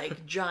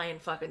 like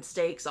giant fucking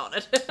steaks on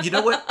it. You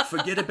know what?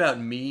 Forget about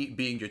me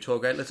being your tour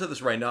guide. Let's have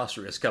this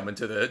rhinoceros come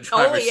into the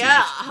driver's seat.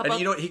 And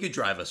you know what? He could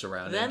drive us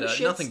around, and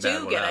nothing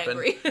bad will happen.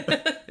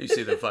 You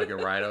see the fucking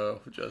rhino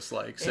just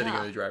like sitting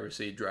in the driver's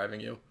seat driving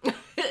you.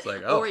 It's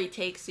like, oh. Or he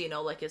takes,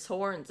 like his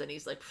horns and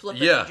he's like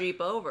flipping the Jeep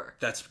over.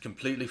 That's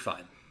completely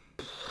fine.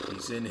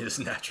 He's in his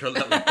natural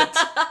element.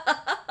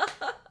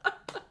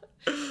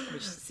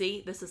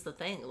 See, this is the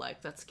thing.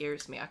 Like, that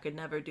scares me. I could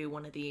never do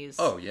one of these.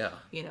 Oh, yeah.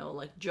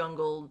 Like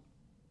jungle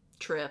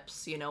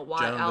trips, out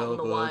in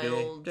the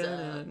wild.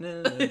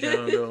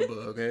 Jungle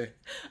boogie.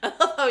 I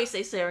love how you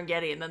say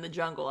Serengeti and then the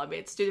jungle. I mean,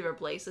 it's two different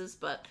places,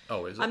 but...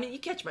 Oh, is it? I mean, you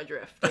catch my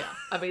drift, yeah.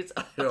 I mean, it's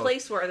a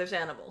place where there's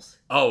animals.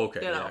 Oh, okay,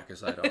 yeah,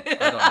 because I don't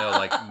know,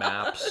 like,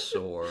 maps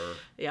or...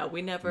 Yeah,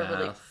 we never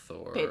really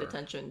paid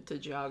attention to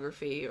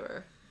geography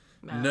or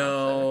math.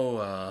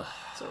 No,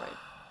 It's all right.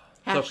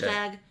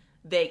 Hashtag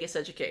Vegas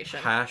education.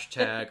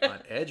 Hashtag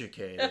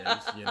uneducated,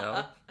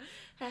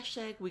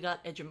 Hashtag we got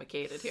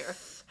edumacated here.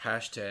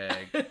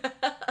 Hashtag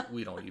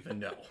we don't even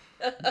know.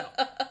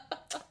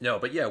 No,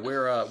 but yeah,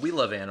 we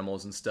love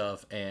animals and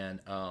stuff, and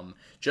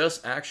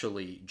just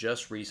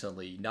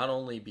recently, not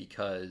only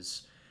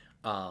because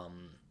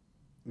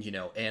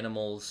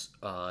animals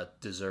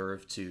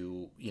deserve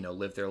to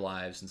live their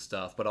lives and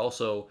stuff, but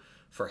also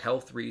for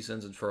health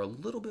reasons and for a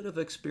little bit of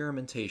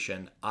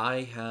experimentation,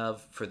 I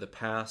have for the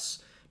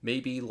past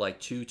maybe like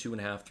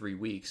 2.5, 3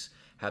 weeks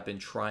have been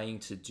trying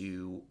to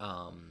do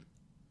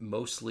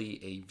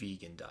mostly a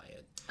vegan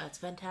diet. That's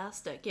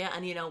fantastic. Yeah,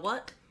 and you know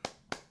what?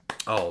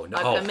 Oh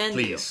no!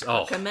 Please!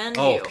 Commend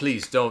you.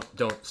 Please don't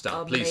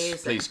stop!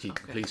 Amazing.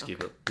 Please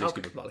keep it,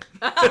 Polly.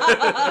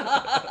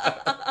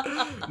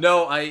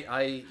 No,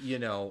 I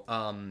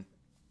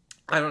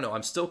don't know.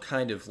 I'm still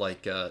kind of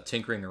like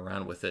tinkering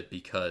around with it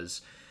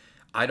because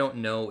I don't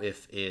know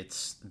if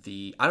it's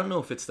the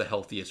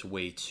healthiest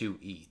way to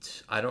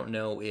eat. I don't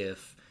know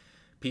if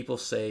people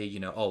say,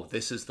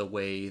 this is the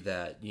way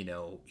that,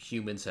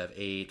 humans have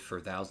ate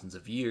for thousands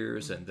of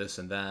years and this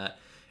and that.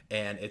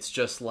 And it's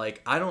just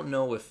like, I don't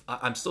know if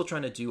I'm still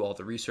trying to do all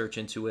the research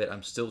into it.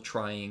 I'm still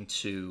trying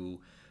to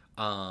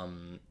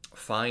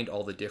find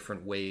all the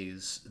different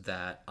ways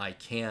that I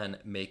can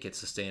make it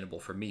sustainable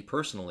for me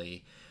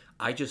personally.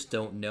 I just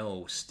don't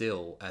know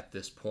still at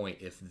this point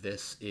if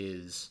this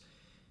is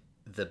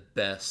the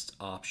best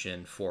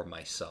option for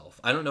myself.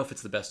 I don't know if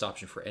it's the best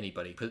option for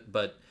anybody,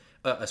 but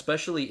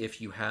especially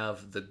if you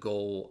have the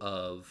goal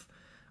of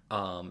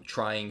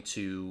trying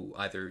to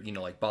either,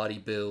 like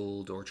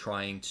bodybuild or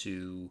trying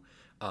to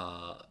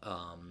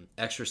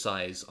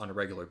exercise on a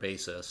regular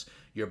basis,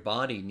 your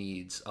body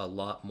needs a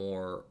lot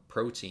more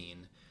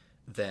protein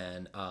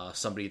than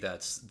somebody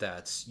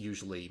that's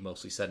usually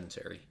mostly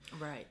sedentary.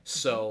 Right.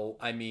 So,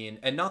 I mean,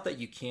 and not that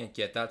you can't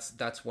get,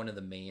 that's one of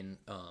the main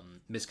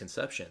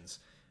misconceptions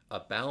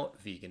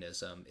about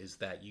veganism, is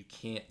that you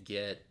can't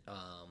get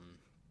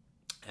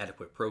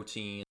adequate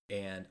protein.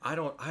 And I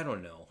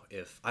don't know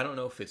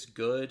if it's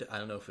good. I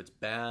don't know if it's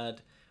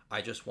bad.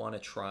 I just want to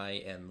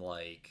try and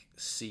like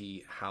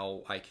see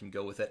how I can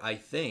go with it. I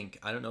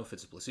don't know if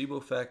it's a placebo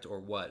effect or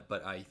what,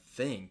 but I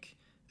think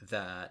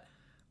that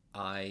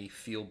I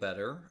feel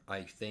better.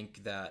 I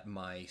think that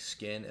my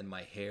skin and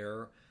my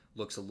hair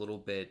looks a little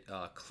bit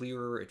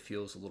clearer. It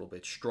feels a little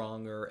bit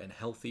stronger and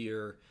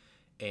healthier.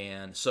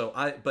 And so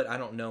but I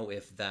don't know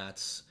if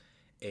that's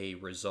a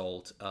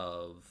result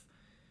of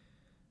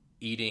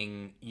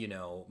eating,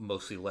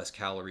 mostly less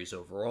calories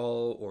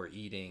overall, or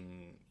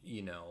eating,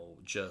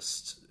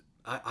 just,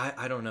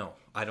 I don't know.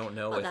 I don't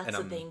know. Well, that's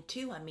the thing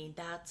too. I mean,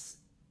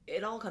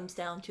 it all comes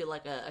down to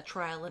like a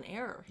trial and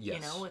error.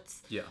 Yes.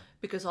 It's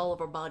because all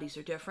of our bodies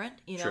are different,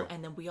 True.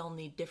 And then we all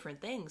need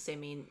different things. I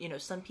mean,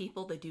 some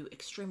people, they do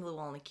extremely well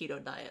on the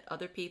keto diet.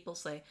 Other people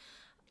say,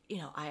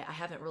 I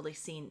haven't really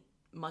seen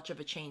much of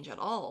a change at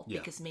all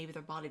because maybe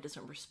their body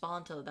doesn't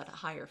respond to that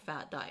higher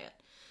fat diet.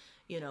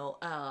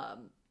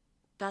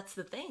 That's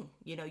the thing.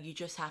 You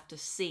just have to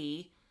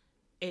see,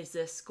 is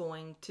this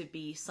going to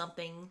be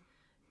something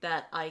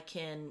that I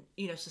can,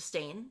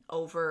 sustain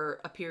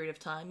over a period of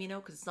time,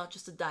 because it's not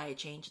just a diet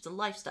change, it's a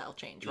lifestyle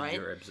change, right?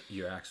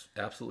 You're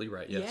absolutely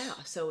right, yes. Yeah,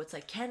 so it's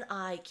like, can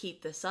I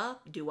keep this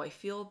up? Do I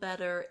feel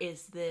better?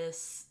 Is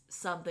this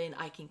something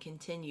I can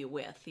continue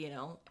with,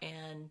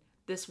 And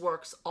this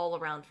works all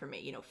around for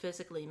me,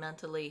 physically,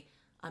 mentally,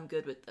 I'm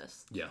good with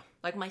this. Yeah.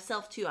 Like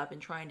myself, too, I've been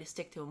trying to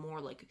stick to a more,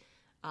 like,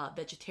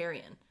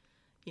 vegetarian,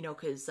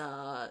 because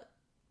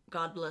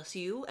God bless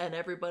you and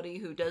everybody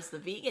who does the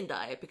vegan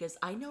diet, because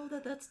I know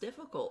that that's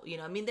difficult.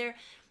 I mean,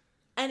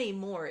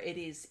 anymore it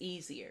is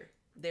easier.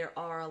 There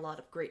are a lot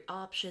of great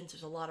options.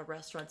 There's a lot of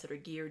restaurants that are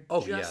geared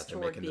just they're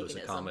toward making veganism.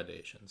 Those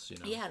accommodations,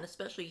 Yeah, and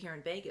especially here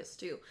in Vegas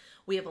too.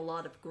 We have a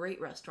lot of great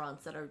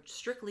restaurants that are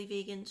strictly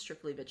vegan,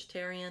 strictly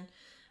vegetarian.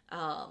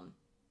 I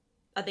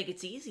think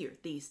it's easier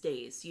these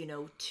days,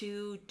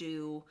 to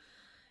do,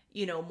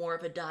 more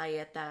of a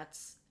diet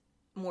that's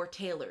more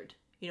tailored.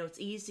 It's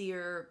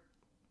easier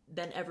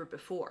than ever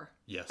before.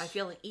 Yes. I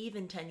feel like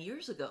even 10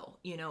 years ago,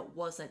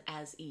 wasn't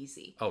as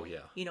easy. Oh,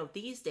 yeah.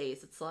 These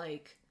days it's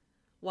like,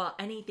 well,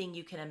 anything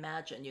you can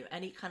imagine,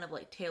 any kind of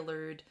like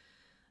tailored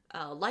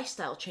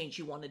lifestyle change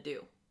you want to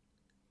do,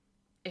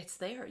 it's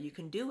there. You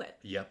can do it.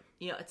 Yep.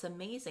 It's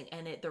amazing.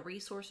 And the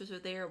resources are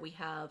there. We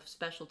have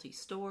specialty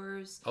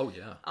stores. Oh,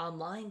 yeah.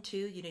 Online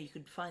too. You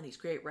can find these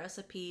great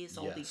recipes,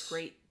 all these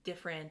great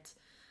different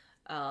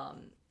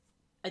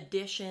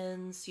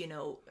additions,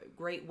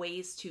 great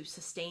ways to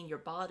sustain your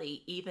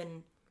body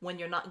even when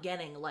you're not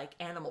getting like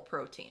animal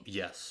protein.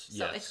 Yes.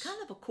 So it's kind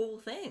of a cool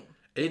thing.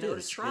 It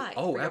is. To try.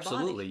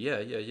 Absolutely.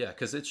 Yeah.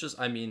 Because it's just,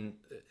 I mean,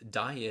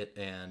 diet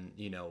and,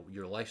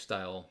 your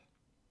lifestyle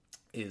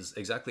is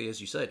exactly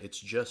as you said. It's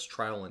just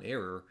trial and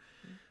error,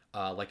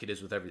 like it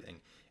is with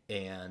everything.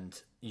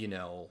 And,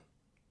 the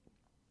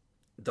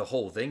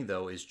whole thing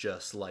though is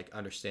just like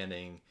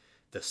understanding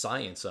the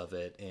science of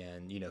it,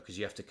 and because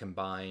you have to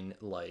combine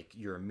like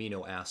your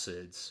amino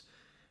acids,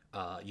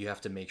 you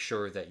have to make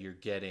sure that you're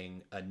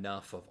getting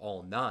enough of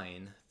all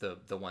 9,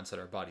 the ones that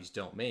our bodies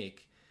don't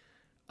make,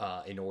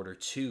 in order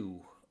to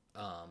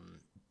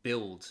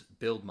build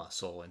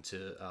muscle and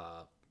to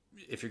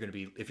if you're going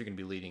to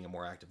be leading a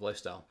more active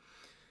lifestyle.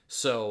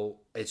 So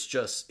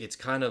it's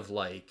kind of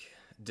like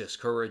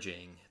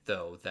discouraging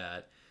though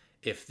that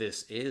if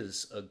this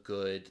is a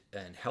good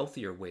and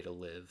healthier way to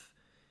live,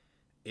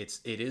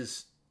 it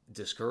is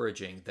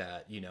discouraging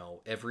that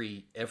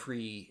every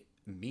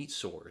meat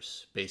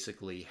source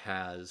basically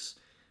has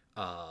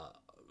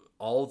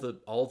all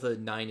the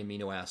 9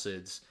 amino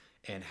acids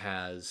and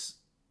has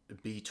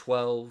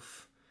B12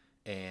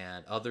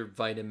 and other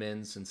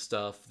vitamins and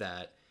stuff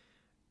that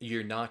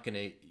you're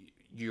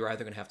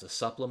either going to have to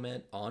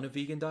supplement on a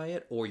vegan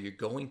diet, or you're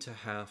going to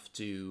have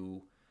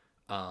to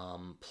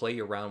play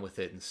around with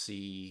it and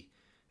see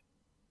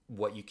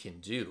what you can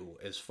do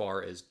as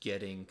far as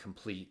getting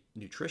complete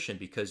nutrition,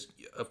 because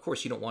of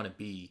course you don't want to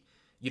be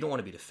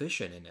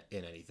deficient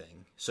in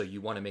anything. So you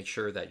want to make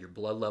sure that your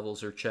blood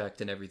levels are checked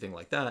and everything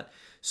like that.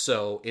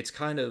 So it's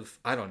kind of,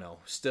 I don't know,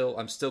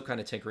 I'm still kind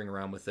of tinkering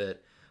around with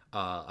it.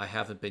 I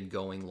haven't been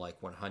going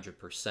like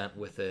 100%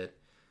 with it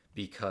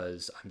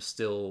because I'm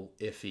still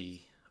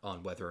iffy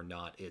on whether or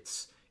not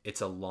it's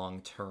a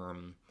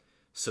long-term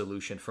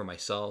solution for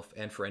myself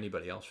and for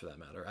anybody else for that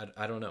matter.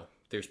 I don't know.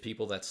 There's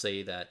people that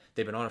say that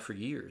they've been on it for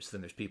years.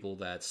 Then there's people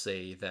that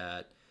say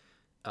that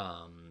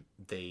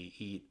they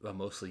eat a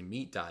mostly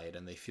meat diet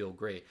and they feel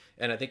great.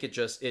 And I think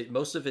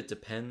most of it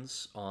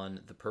depends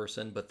on the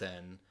person, but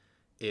then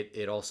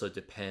it also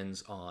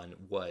depends on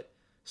what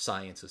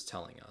science is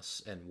telling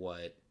us and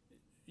what,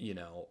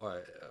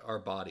 our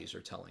bodies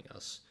are telling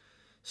us.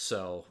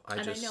 So I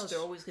know there's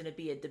always going to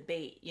be a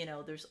debate.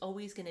 There's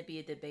always going to be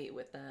a debate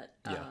with that.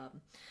 Yeah.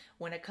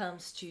 When it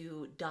comes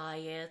to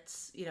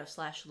diets,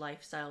 /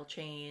 lifestyle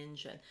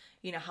change,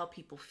 and how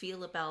people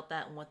feel about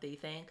that and what they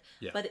think.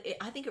 Yeah. But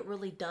I think it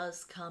really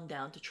does come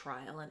down to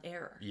trial and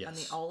error. Yes. I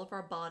mean, all of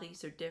our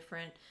bodies are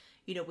different.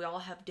 We all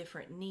have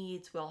different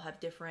needs. We all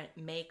have different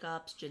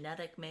makeups,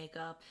 genetic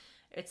makeup.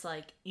 It's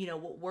like,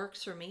 what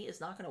works for me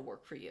is not going to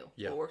work for you.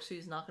 Yeah. What works for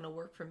you is not going to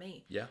work for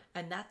me. Yeah.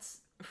 And that's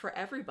for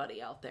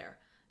everybody out there.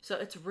 So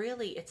it's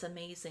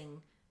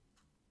amazing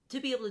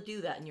to be able to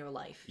do that in your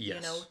life.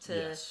 Yes.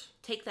 To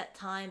take that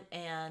time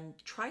and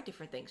try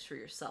different things for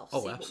yourself.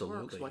 Oh, see absolutely.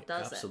 What works, what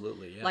doesn't.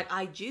 Absolutely, yeah. Like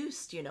I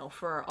juiced,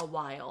 for a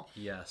while.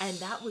 Yes. And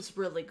that was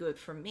really good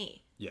for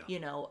me. Yeah.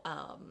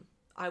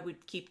 I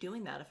would keep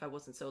doing that if I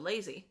wasn't so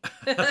lazy.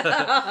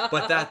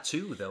 But that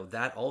too, though,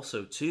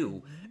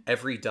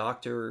 every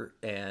doctor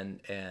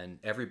and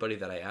everybody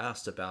that I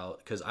asked about,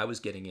 because I was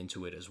getting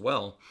into it as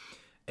well,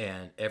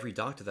 and every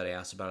doctor that I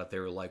asked about it, they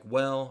were like,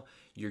 well,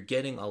 you're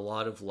getting a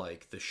lot of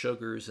like the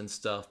sugars and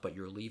stuff, but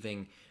you're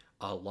leaving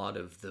a lot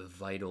of the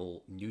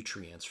vital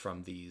nutrients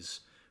from these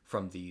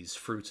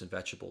fruits and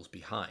vegetables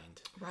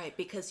behind. Right,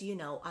 because,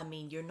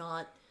 you're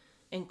not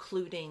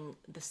including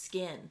the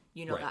skin,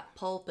 right. That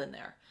pulp in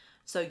there.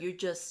 So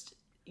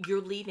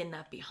you're leaving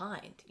that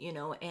behind,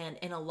 and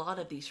in a lot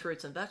of these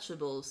fruits and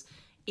vegetables,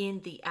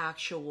 in the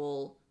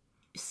actual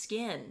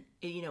skin,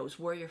 is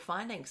where you're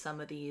finding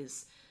some of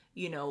these,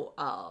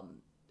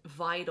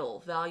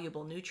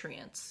 valuable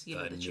nutrients,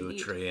 that nutrients. The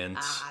nutrient.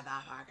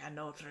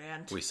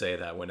 We say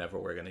that whenever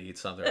we're going to eat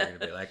something, we're going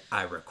to be like,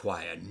 I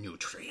require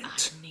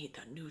nutrient. I need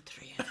the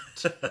nutrient.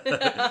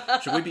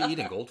 Should we be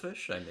eating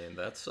goldfish? I mean,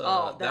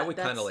 that would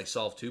kind of like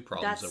solve two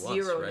problems at once, right?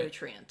 That's zero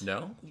nutrient.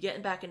 No?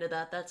 Getting back into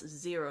that's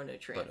zero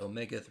nutrient. But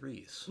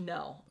omega-3s.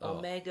 No.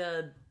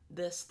 Omega...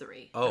 this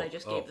 3. I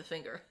just gave the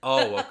finger.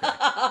 Oh, okay.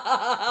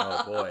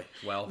 Oh, boy.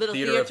 Well, Little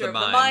theater of the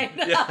mind.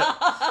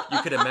 Yeah. You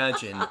could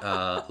imagine,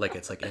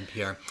 it's like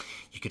NPR.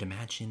 You could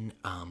imagine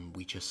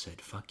we just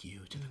said fuck you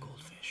to the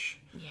goldfish.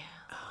 Yeah.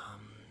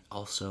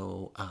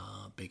 Also,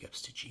 big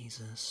ups to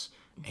Jesus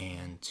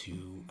and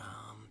to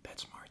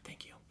PetSmart.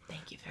 Thank you.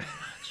 Thank you very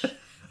much.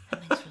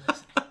 And thanks for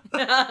listening.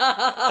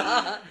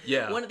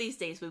 Yeah. One of these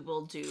days we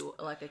will do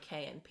like a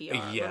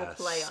KNPR. Yes. Little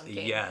play on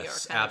KNPR.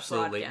 Yes,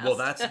 absolutely. Well,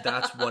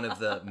 that's one of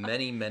the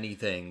many, many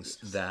things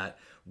that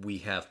we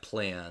have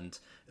planned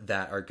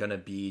that are going to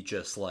be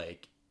just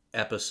like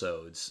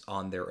episodes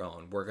on their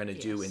own. We're going to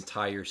do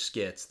entire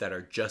skits that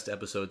are just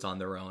episodes on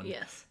their own.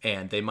 Yes.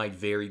 And they might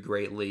vary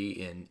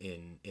greatly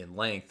in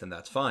length, and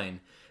that's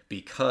fine.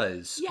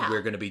 Because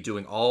we're going to be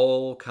doing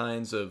all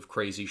kinds of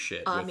crazy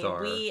shit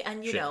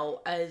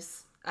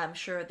as I'm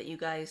sure that you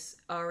guys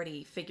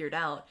already figured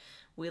out,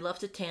 we love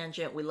to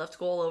tangent, we love to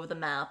go all over the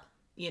map,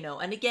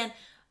 and again,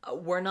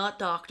 we're not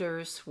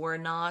doctors, we're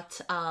not,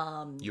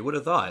 you would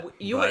have thought.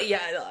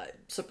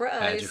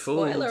 Surprise,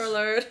 spoiler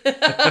alert.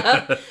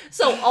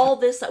 So all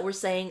this that we're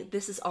saying,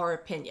 this is our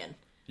opinion.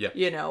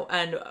 Yeah.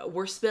 And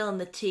we're spilling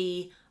the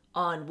tea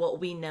on what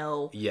we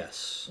know.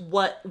 Yes.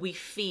 What we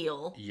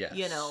feel. Yes.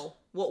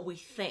 What we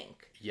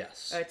think.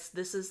 Yes.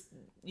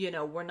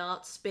 We're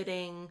not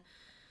spitting,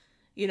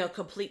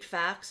 complete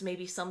facts.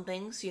 Maybe some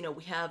things,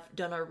 we have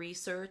done our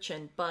research,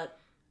 but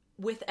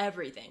with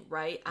everything,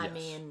 right? Yes. I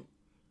mean,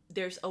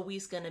 there's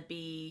always going to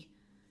be,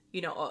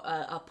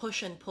 a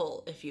push and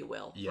pull, if you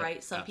will,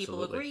 right? Some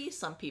people agree,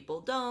 some people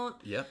don't.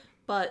 Yep.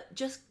 But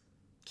just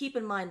keep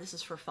in mind this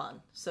is for fun,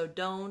 so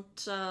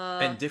don't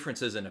and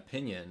differences in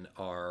opinion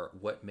are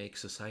what makes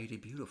society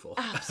beautiful.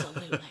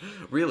 Absolutely.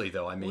 Really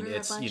though, I mean, we're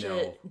it's a bunch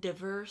of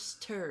diverse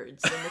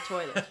turds in the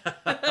toilet.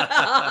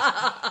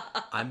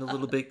 I'm a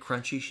little bit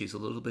crunchy, she's a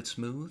little bit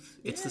smooth.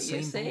 It's the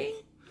same bowl. Yes.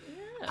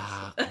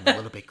 I'm a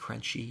little bit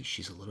crunchy,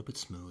 she's a little bit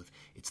smooth.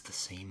 It's the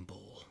same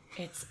bowl.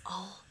 It's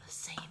all the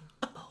same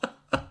bowl.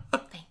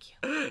 Thank you.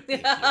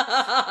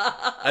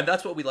 And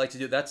that's what we like to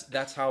do.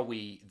 That's how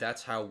we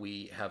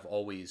have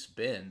always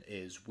been.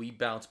 Is we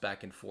bounce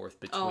back and forth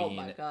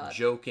between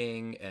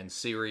joking and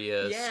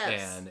serious,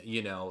 and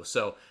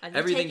so and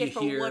everything take it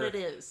you hear, for what it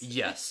is.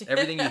 Yes,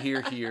 everything you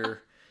hear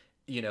here,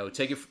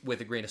 take it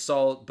with a grain of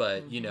salt.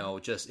 But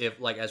just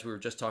if as we were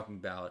just talking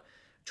about,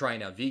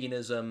 trying out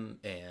veganism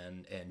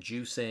and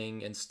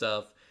juicing and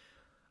stuff,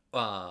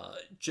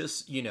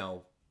 just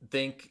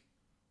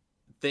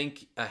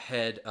think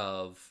ahead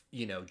of,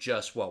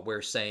 just what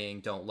we're saying.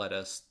 Don't let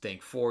us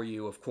think for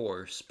you, of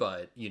course,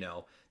 but,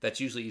 that's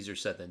usually easier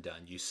said than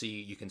done.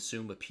 You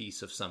consume a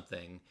piece of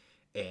something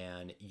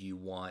and you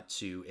want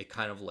to, it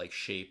kind of like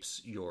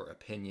shapes your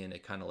opinion.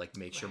 It kind of like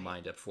makes your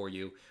mind up for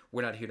you.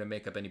 We're not here to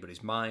make up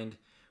anybody's mind.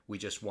 We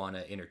just want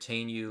to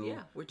entertain you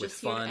with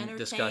fun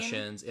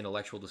discussions,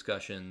 intellectual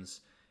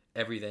discussions,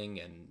 everything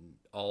and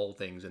all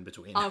things in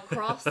between.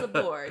 Across the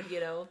board,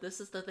 this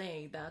is the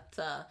thing that,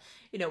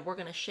 we're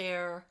going to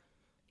share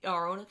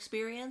our own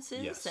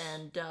experiences. Yes.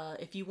 And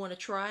if you want to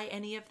try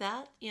any of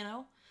that,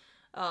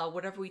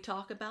 whatever we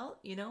talk about,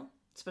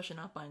 especially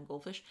not buying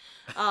goldfish,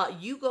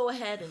 you go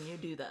ahead and you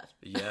do that.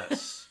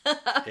 Yes.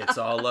 It's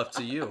all up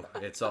to you.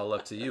 It's all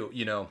up to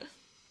you.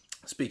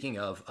 Speaking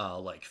of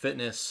like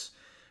fitness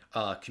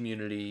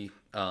community,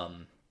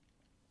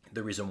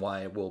 the reason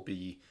why we'll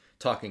be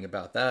talking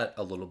about that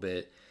a little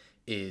bit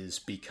is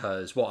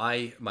because,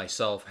 I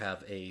myself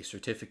have a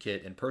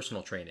certificate in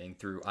personal training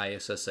through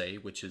ISSA,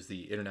 which is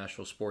the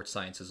International Sports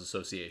Sciences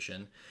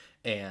Association.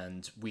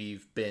 And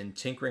we've been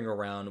tinkering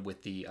around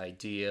with the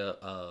idea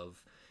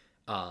of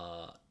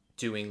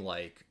doing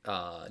like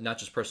not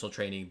just personal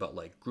training, but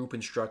like group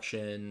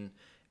instruction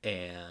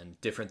and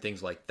different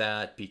things like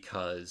that,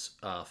 because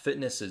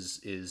fitness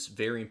is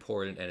very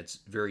important and it's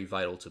very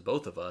vital to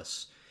both of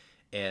us,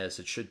 as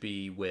it should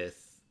be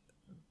with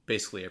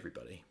basically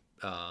everybody.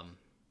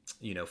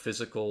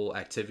 Physical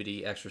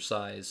activity,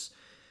 exercise,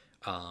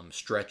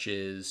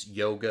 stretches,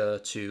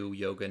 yoga too.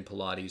 Yoga and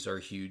Pilates are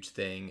a huge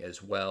thing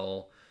as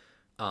well.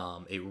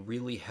 It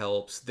really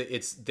helps.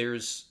 It's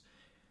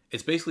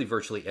basically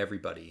virtually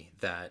everybody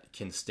that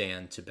can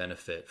stand to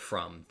benefit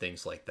from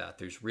things like that.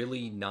 There's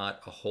really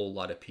not a whole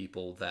lot of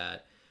people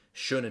that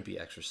shouldn't be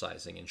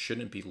exercising and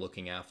shouldn't be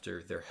looking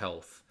after their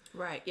health.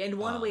 Right. In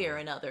one way or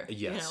another.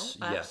 Yes.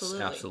 Absolutely. Yes,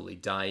 absolutely.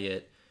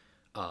 Diet,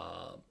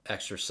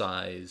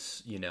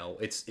 exercise,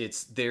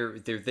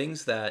 they're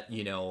things that,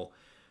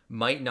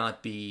 might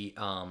not be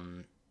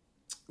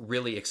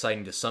really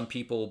exciting to some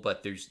people,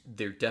 but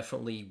they're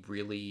definitely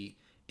really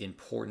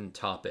important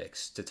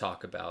topics to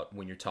talk about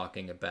when you're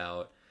talking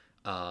about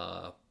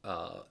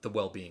the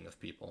well-being of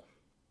people.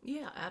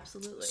 Yeah,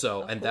 absolutely.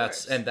 So, and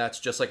that's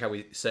just like how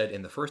we said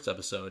in the first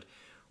episode,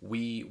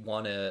 we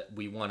want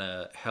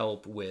to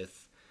help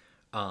with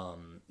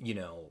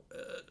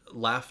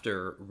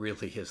laughter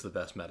really is the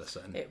best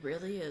medicine. It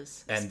really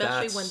is. And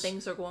especially when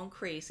things are going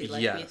crazy,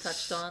 like we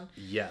touched on.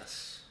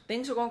 Yes.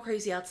 Things are going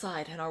crazy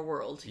outside in our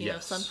world. You know,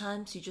 Yes.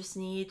 sometimes you just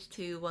need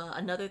to,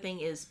 another thing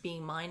is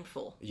being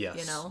mindful.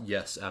 Yes.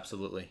 Yes,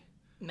 absolutely.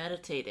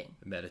 Meditating.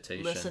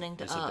 Meditation listening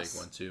to is us. a big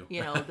one too.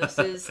 This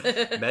is...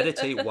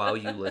 Meditate while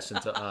you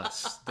listen to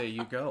us. There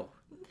you go.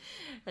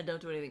 And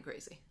don't do anything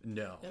crazy.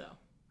 No.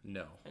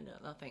 No. And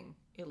nothing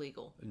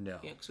illegal. No.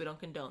 Because we don't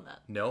condone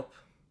that. Nope.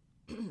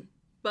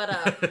 But,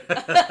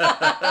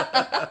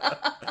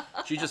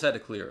 she just had to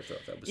clear her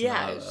throat. That was yeah,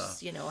 not, I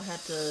was, I had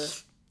to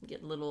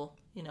get a little,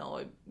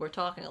 we're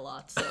talking a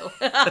lot, so.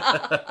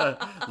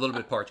 a little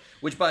bit parched.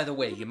 Which, by the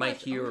way, you might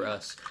hear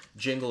us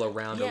jingle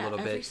around a little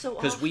bit.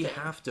 Because we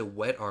have to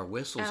wet our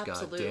whistles,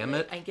 Absolutely. God damn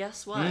it. And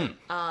guess what?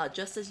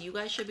 Just as you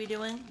guys should be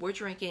doing, we're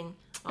drinking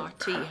our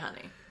tea,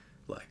 honey.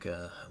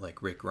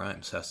 Like Rick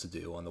Grimes has to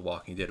do on The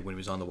Walking Dead when he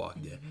was on The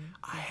Walking Dead.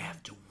 I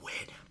have to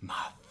wet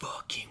my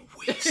fucking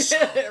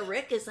whistle.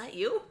 Rick, is that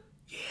you?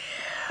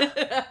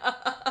 Yeah.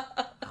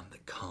 I'm the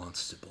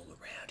constable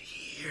around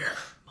here.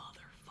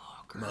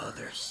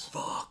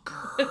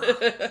 Motherfucker.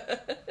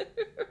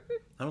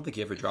 I don't think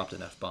he ever dropped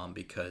an F-bomb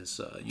because,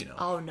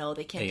 Oh, no,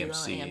 they can't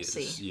AMC do it on AMC.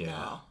 is,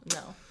 yeah.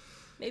 No.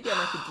 Maybe on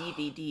like the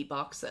DVD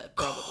box set,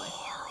 probably.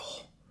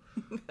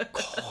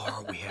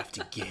 Carl, we have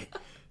to get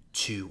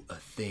to a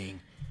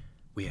thing.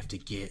 We have to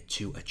get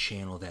to a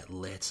channel that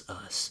lets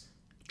us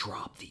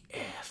drop the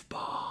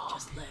F-bomb.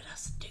 Just let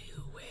us do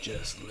it.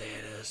 Just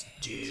let us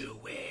do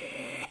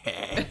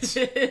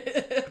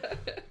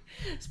it.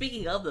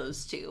 Speaking of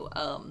those two,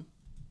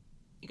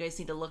 you guys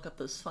need to look up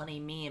those funny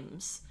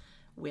memes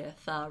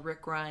with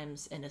Rick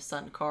Grimes and his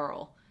son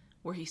Carl,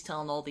 where he's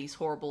telling all these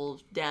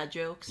horrible dad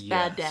jokes,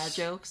 bad dad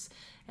jokes,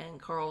 and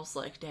Carl's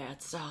like,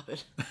 "Dad, stop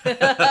it."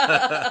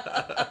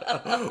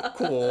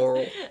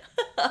 Carl.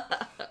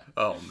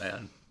 Oh,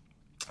 man.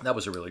 That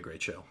was a really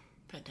great show.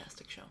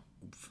 Fantastic show.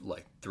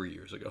 Like 3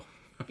 years ago.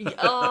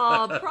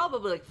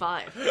 Probably like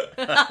 5.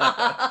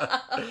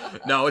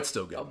 No, it's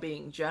still good. Oh,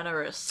 being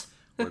generous.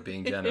 We're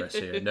being generous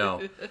here.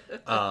 No.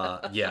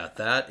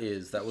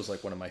 That was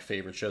like one of my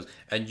favorite shows.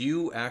 And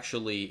you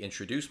actually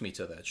introduced me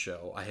to that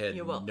show. I had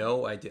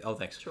no idea. Oh,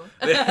 thanks. Sure.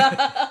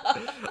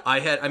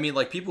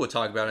 People would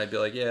talk about it and I'd be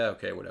like, yeah,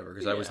 okay, whatever.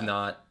 Because I was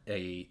not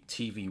a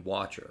TV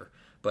watcher.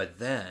 But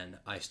then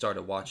I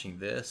started watching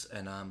this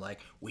and I'm like,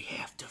 we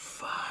have to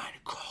find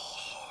Carl.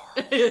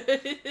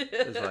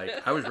 It was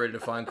like, I was ready to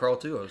find Carl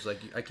too. I was like,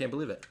 I can't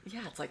believe it.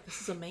 Yeah, it's like, this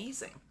is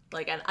amazing.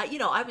 Like, and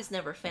I was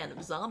never a fan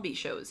of zombie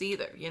shows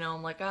either.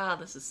 I'm like,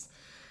 this is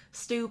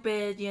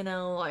stupid,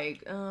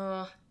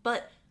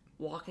 but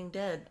Walking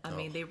Dead, I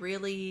mean, they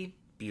really...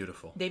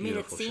 Beautiful. They made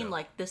beautiful it seem show.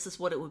 like this is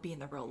what it would be in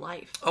the real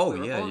life. Oh,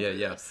 yeah.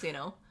 This,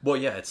 Well,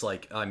 yeah, it's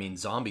like,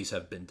 zombies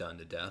have been done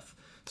to death.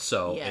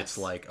 So It's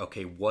like,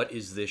 okay, what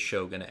is this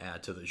show going to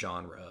add to the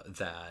genre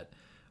that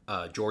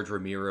George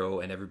Romero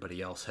and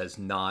everybody else has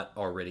not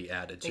already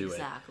added to it?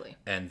 Exactly.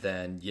 And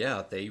then,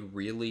 they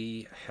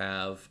really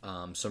have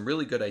some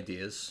really good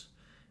ideas.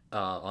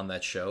 on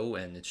that show,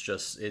 and it's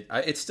just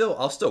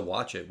I'll still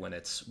watch it when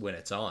it's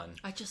on.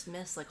 I just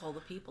miss like all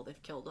the people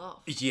they've killed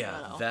off.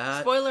 Yeah,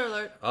 that spoiler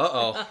alert.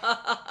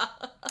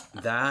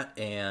 That,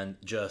 and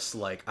just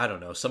like I don't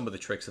know, some of the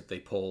tricks that they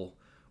pull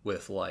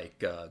with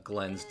like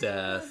Glenn's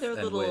death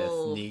and with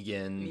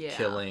Negan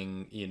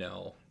killing, you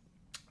know,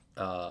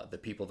 the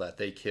people that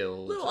they killed.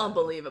 A little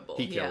unbelievable.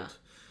 He killed.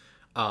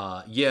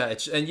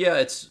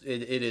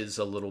 It is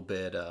a little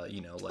bit,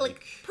 you know,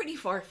 like pretty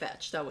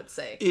far-fetched, I would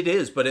say. It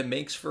is, but it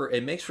makes for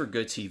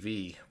good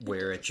TV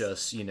where it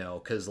just, you know,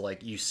 because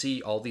like you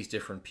see all these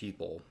different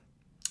people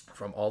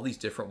from all these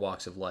different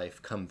walks of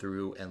life come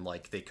through, and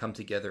like they come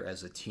together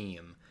as a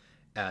team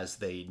as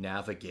they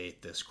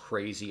navigate this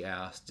crazy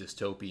ass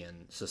dystopian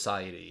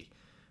society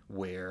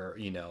where,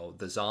 you know,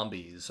 the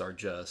zombies are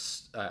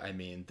just, I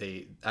mean,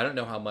 I don't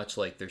know how much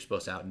like they're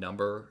supposed to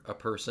outnumber a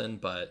person,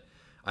 but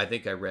I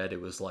think I read it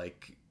was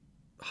like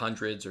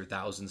hundreds or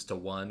thousands to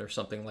one or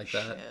something like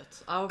that.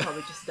 Shit. I would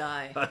probably just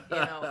die. You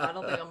know, I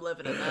don't think I'm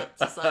living in that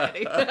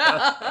society.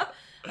 I'm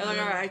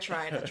like, all right, I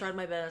tried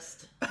my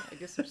best. I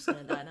guess I'm just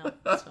gonna die now.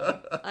 That's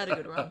fine. I had a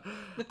good run.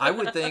 I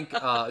would think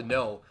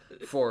no,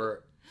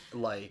 for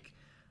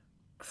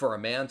a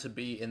man to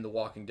be in the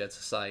Walking Dead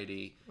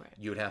society, right,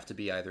 you would have to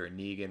be either a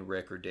Negan,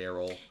 Rick, or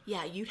Daryl.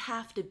 Yeah, you'd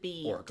have to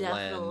be or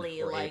Glenn,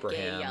 definitely or like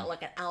Abraham.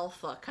 like an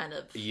alpha kind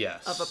of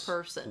of a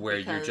person, where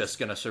you're just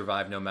gonna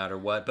survive no matter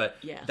what. But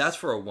yes, that's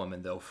for a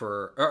woman though.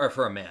 For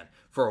a man.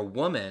 For a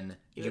woman,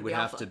 you would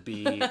have to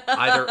be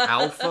either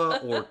Alpha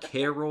or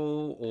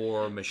Carol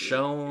or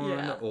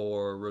Michonne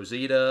or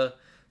Rosita.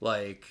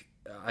 Like,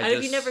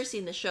 if you've never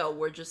seen the show,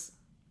 we're just.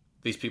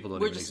 These people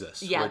don't even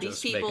exist. Yeah,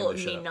 these people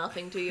mean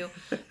nothing to you,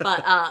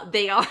 but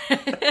they are.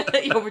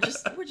 We're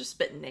just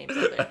spitting names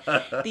out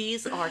there.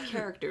 These are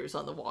characters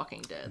on The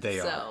Walking Dead. They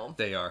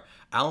are.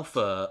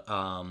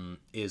 Alpha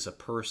is a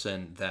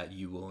person that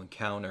you will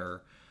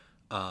encounter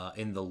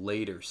in the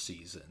later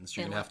seasons.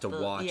 You're gonna have to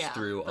watch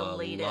through a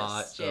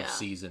lot of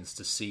seasons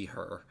to see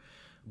her,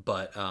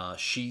 but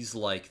she's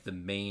like the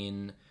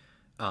main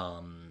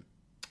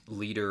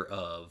leader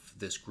of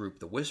this group,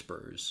 the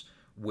Whispers,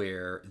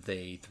 where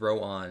they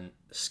throw on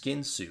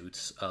skin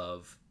suits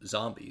of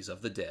zombies,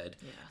 of the dead.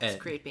 Yeah, it's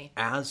creepy.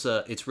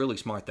 It's really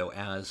smart though,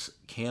 as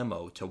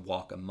camo to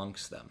walk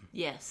amongst them.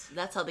 Yes,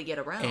 that's how they get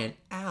around. And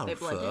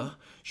Alpha,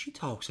 she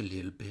talks a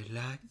little bit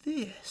like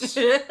this.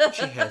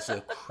 She has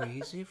a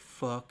crazy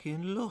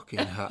fucking look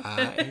in her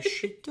eye as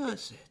she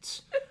does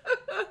it.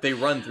 They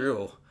run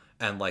through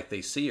and like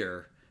they see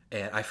her.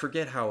 And I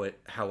forget how it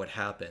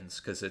happens,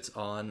 because it's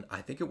on,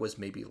 I think it was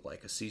maybe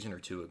like a season or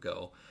two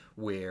ago,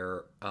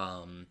 where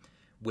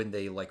when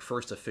they like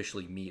first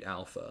officially meet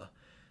Alpha,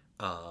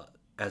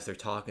 as they're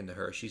talking to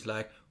her, she's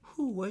like,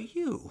 "Who are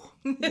you?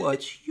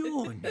 What's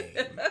your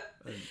name?"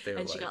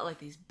 And she got like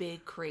these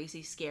big,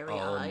 crazy, scary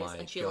eyes,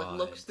 and she like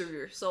looks through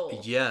your soul.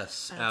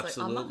 Yes, and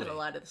absolutely. Like, I'm not gonna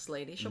lie to this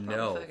lady. She'll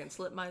probably fucking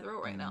slit my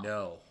throat right now.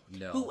 No.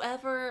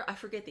 Whoever, I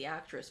forget the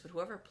actress, but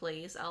whoever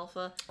plays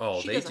Alpha,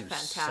 she they does a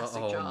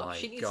fantastic job.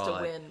 She needs to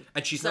win.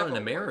 And she's not an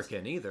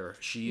American either.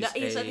 I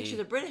think she's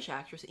a British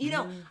actress. You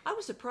know, I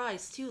was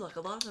surprised too. Like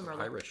a lot of them are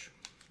like Irish.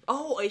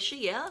 Oh, is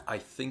she? Yeah. I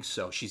think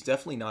so. She's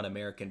definitely not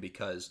American,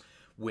 because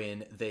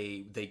when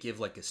they give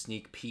like a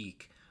sneak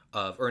peek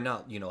of, or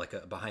not, you know, like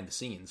a behind the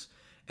scenes,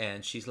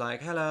 and she's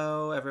like,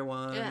 "Hello,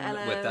 everyone,"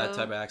 hello, with that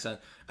type of accent,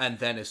 and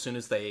then as soon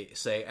as they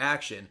say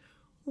action,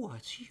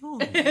 "What's your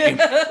name?"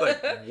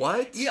 Like,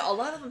 what? Yeah, a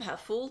lot of them have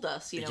fooled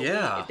us. You know,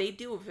 yeah, they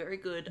do a very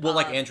good. Well,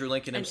 like Andrew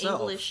Lincoln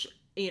himself. English,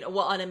 you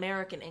know, an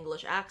American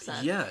English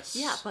accent. Yes.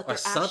 Yeah, but they're a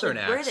Southern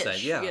British,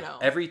 accent. Yeah. You know.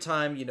 Every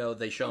time, you know,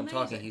 they show him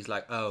talking, he's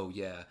like, "Oh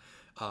yeah,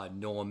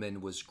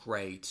 Norman was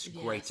great.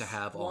 Yes, great to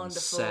have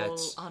wonderful. On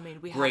set. I mean,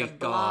 we great had a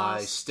guy.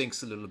 blast.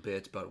 Stinks a little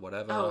bit, but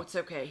whatever." Oh, it's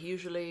okay.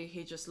 Usually,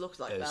 he just looks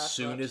like that. As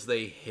soon as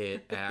they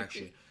hit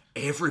action,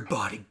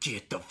 everybody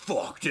get the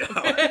fuck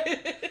down.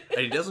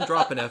 And he doesn't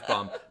drop an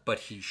F-bomb, but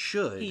he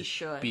should. He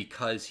should,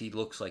 because he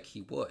looks like he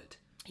would.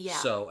 Yeah.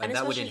 So, and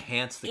that would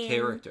enhance the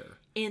character.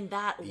 In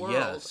that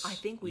world, I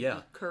think we'd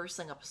be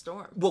cursing up a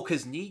storm. Well,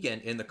 because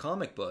Negan, in the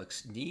comic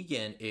books,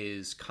 Negan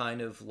is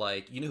kind of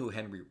like, you know who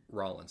Henry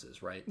Rollins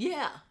is, right?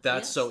 Yeah.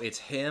 So it's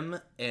him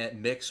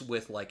and mixed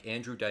with like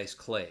Andrew Dice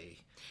Clay.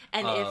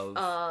 And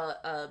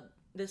if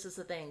this is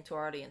the thing to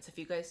our audience, if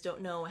you guys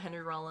don't know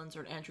Henry Rollins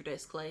or Andrew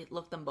Dice Clay,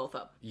 look them both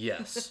up.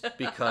 Yes,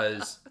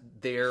 because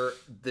they're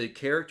the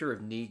character of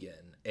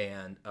Negan,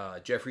 and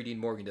Jeffrey Dean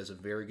Morgan does a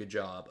very good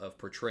job of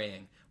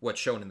portraying what's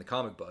shown in the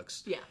comic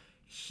books. Yeah.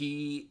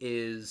 He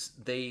is,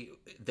 they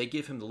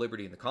give him the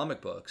liberty in the comic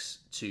books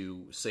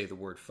to say the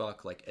word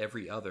fuck like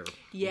every other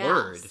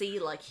word. See,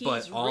 like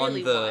he's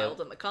really wild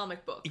in the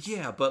comic books.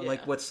 Yeah, but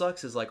like what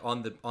sucks is like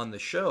on the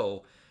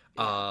show,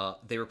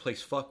 they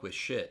replace fuck with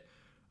shit.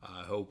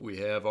 I hope we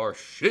have our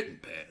shitting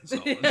pants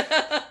on.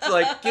 It's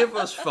like, give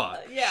us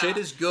fuck. Yeah. Shit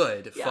is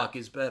good. Yeah. Fuck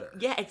is better.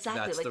 Yeah,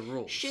 exactly. That's like, the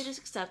rules. Shit is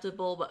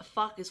acceptable, but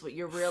fuck is what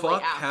you're really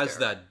fuck after. Has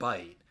that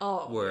bite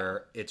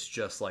where it's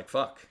just like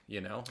fuck,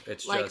 you know?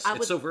 It's like, just,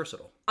 it's so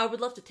versatile. I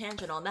would love to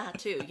tangent on that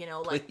too, you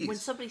know? Like, when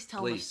somebody's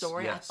telling a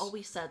story, I've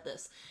always said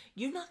this.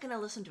 You're not going to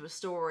listen to a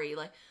story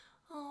like,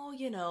 oh,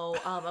 you know,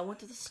 I went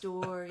to the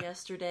store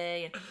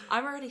yesterday and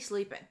I'm already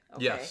sleeping.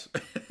 Okay? Yes.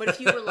 But if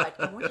you were like,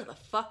 I went to the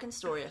fucking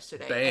store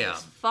yesterday. Bam. And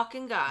this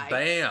fucking guy.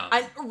 Bam.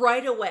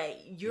 Right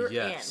away, you're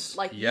in.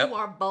 Like, you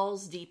are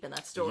balls deep in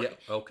that story. Yep.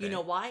 Okay. You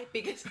know why?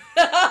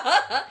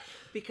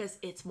 Because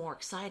it's more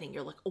exciting.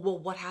 You're like, oh, well,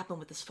 what happened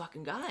with this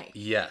fucking guy?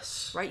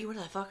 Yes. Right? You went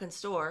to that fucking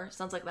store.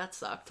 Sounds like that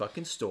sucked.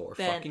 Fucking store.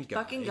 Then,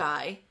 fucking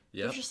guy.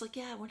 Yep. It was just like,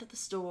 yeah, I went to the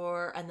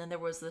store, and then there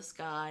was this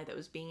guy that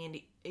was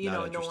being,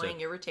 annoying,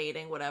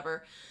 irritating,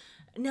 whatever.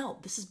 No,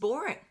 this is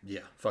boring. Yeah,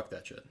 fuck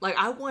that shit. Like,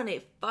 I want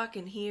to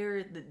fucking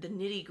hear the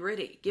nitty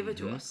gritty. Give it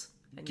to us.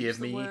 And give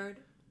me the word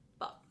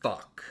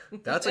fuck.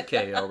 That's a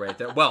KO right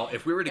there. Well,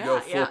 if we were to go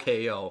full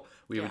KO,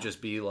 we would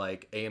just be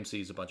like,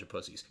 AMC's a bunch of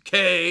pussies.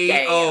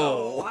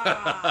 KO!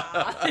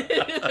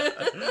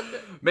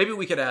 Maybe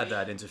we could add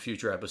that into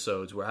future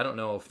episodes where I don't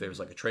know if there's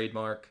like a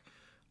trademark,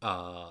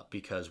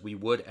 because we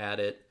would add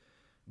it.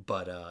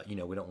 But, we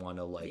don't want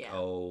to,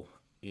 Capcom,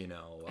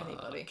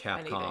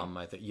 anything.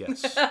 I think.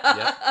 Yes.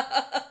 Yep.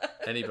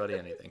 Anybody,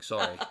 anything.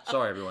 Sorry,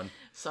 everyone.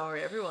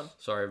 Sorry, everyone.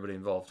 Sorry, everybody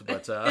involved.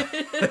 But,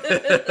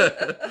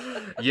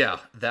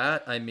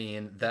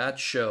 that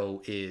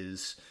show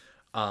is,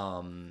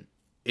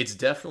 it's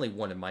definitely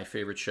one of my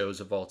favorite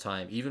shows of all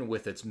time, even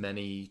with its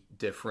many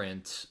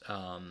different,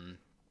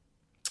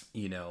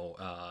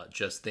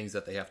 just things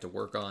that they have to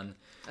work on.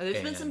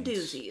 There's been some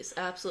doozies,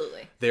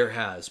 absolutely. There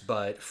has,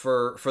 but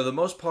for the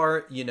most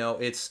part,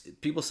 it's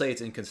people say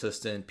it's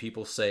inconsistent.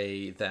 People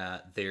say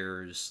that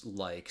there's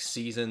like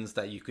seasons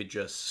that you could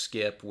just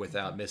skip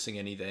without missing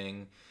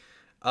anything.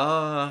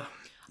 I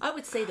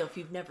would say though, if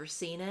you've never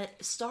seen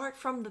it, start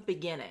from the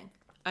beginning.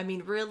 I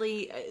mean,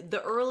 really,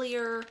 the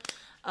earlier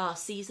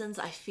seasons,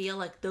 I feel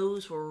like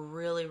those were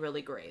really,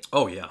 really great.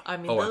 Oh yeah, I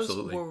mean, those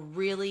were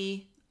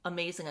really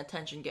amazing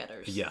attention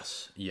getters.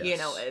 Yes.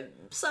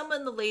 Some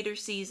in the later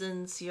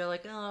seasons, you're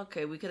like, oh,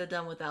 okay, we could have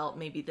done without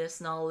maybe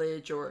this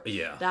knowledge or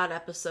that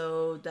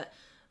episode.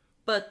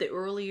 But the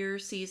earlier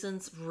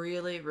seasons,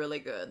 really, really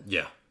good.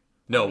 Yeah.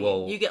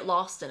 No, you get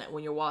lost in it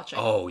when you're watching.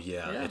 Oh,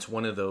 yeah. It's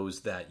one of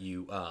those that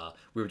you,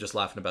 we were just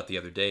laughing about the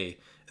other day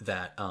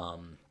that,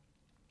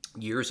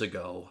 years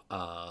ago,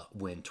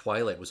 when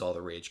Twilight was all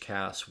the rage,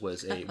 Cass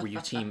was were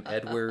you team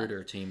Edward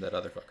or team that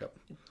other fuck up?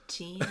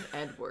 Team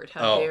Edward.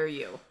 How dare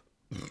you?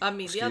 I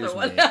mean, the other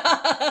one.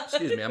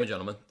 Excuse me, I'm a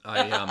gentleman.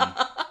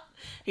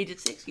 He did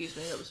say excuse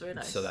me. That was very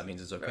nice. So that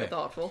means it's okay. Very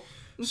thoughtful.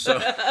 So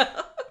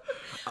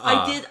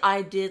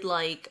I did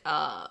like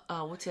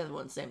what's the other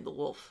one's name? The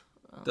wolf.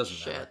 Oh,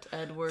 doesn't matter.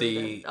 Edward.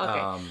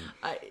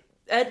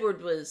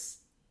 Edward was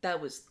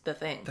the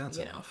thing. That's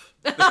enough.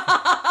 Now,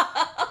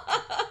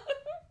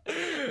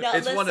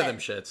 it's one of them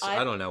shits.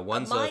 I don't know.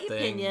 One's my a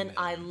thing. Opinion.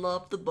 I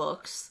love the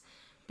books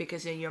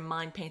because your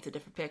mind paints a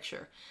different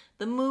picture.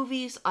 The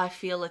movies, I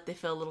feel like they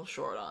fell a little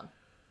short on.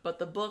 But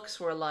the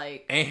books were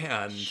like,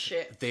 and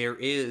shit. There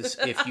is,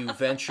 if you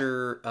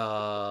venture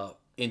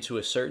into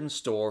a certain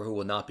store who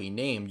will not be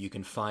named, you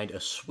can find a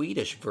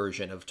Swedish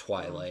version of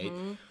Twilight.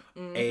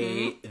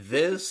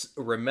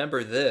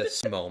 Remember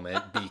this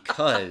moment,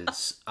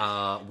 because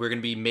we're going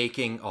to be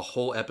making a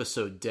whole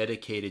episode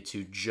dedicated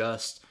to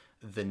just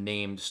the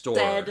named store.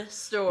 Dead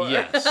store.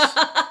 Yes.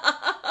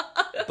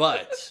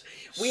 But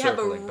we have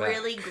a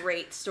really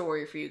great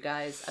story for you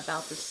guys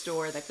about the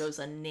store that goes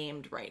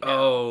unnamed right now.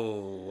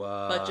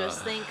 Oh. But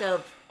just think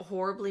of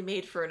horribly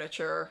made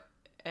furniture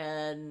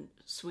and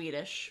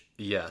Swedish.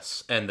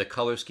 Yes. And the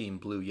color scheme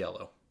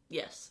blue-yellow.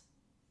 Yes.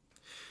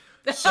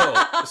 So,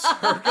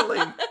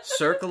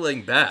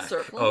 circling back.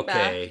 Circling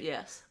back,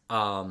 yes.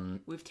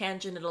 We've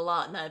tangented a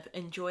lot, and I've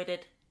enjoyed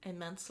it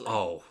immensely.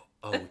 Oh,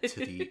 to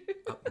the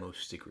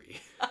utmost degree.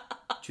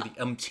 To the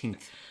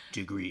umpteenth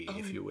degree,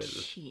 if you will.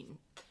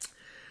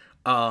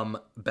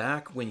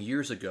 Back when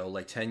years ago,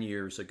 like 10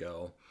 years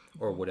ago,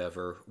 or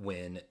whatever,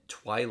 when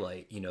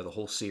Twilight, the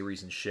whole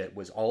series and shit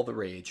was all the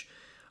rage,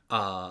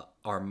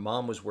 our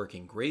mom was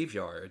working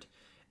graveyard,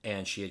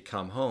 and she had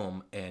come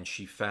home, and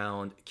she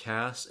found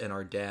Cass and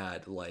our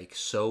dad, like,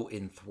 so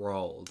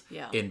enthralled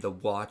in the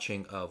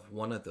watching of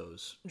one of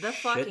those The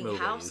shit fucking movies.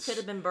 House could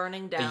have been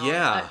burning down.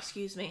 Yeah.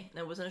 Excuse me.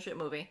 That wasn't a shit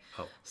movie.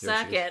 Oh,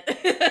 Second.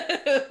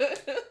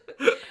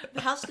 The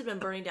house could have been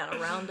burning down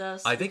around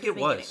us. I think it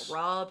was. Getting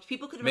robbed.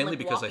 People could have mainly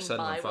been, because walking I set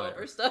by it on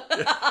fire. Stuff.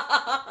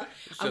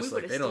 It's just and we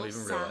like they don't even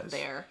sat realize.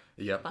 There,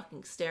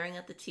 fucking staring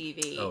at the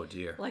TV. Oh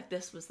dear! Like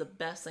this was the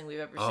best thing we've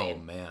ever Oh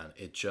seen. man,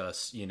 it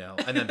just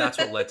and then that's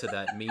what led to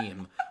that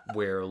meme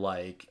where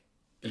like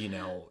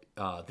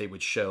they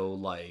would show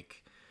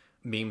like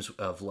memes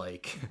of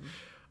like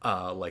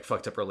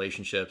fucked up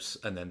relationships,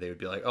 and then they would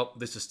be like, oh,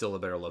 this is still a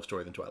better love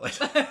story than Twilight.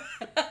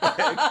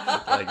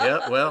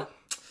 yeah, well.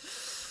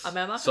 I mean,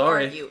 I'm not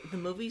going to argue. The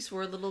movies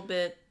were a little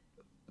bit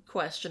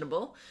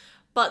questionable.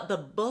 But the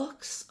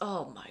books,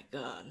 oh my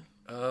God.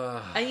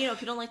 And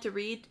if you don't like to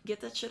read,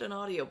 get that shit an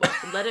audiobook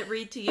and let it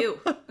read to you.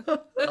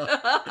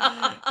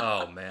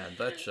 Oh man,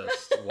 that's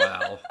just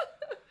wow.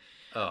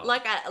 Oh.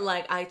 Like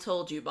I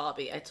told you,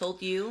 Bobby. I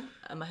told you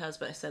and my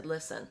husband, I said,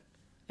 listen,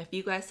 if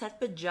you guys had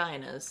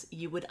vaginas,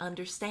 you would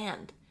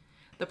understand.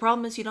 The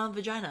problem is you don't have a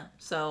vagina,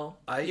 so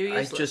you're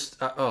useless. It's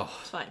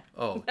fine.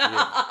 Oh,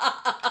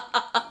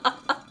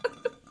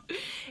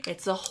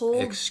 it's a whole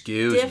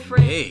Excuse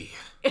me.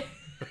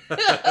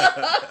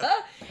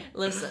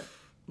 Listen,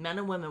 men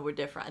and women were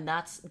different, and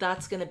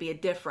that's going to be a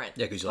different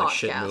because you like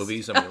shit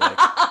movies, and we like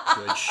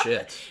good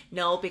shit.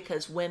 No,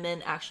 because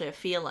women actually have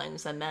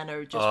feelings, and men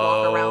are just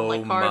walk around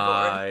like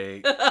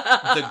cardboard.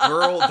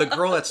 The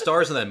girl that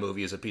stars in that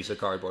movie is a piece of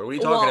cardboard. What are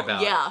you talking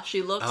about? Yeah,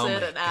 she looks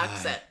it and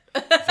acts it.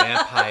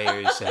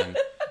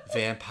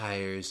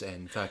 Vampires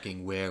and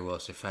fucking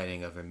werewolves are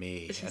fighting over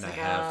me. She's and I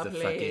have the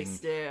fucking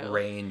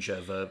range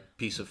of a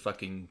piece of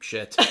fucking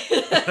shit.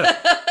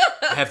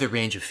 I have the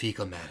range of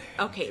fecal matter.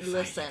 Okay,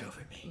 listen.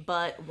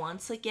 But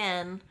once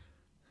again,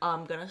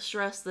 I'm going to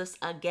stress this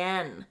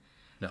again.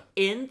 No.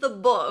 In the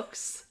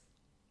books,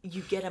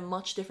 you get a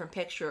much different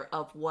picture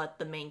of what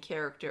the main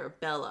character,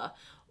 Bella,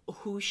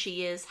 who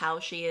she is,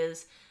 how she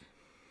is.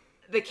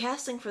 The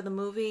casting for the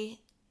movie...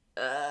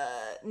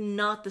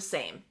 not the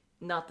same.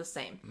 Not the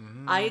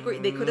same. I agree.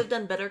 They could have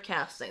done better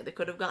casting. They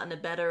could have gotten a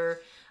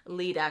better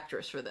lead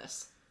actress for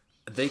this.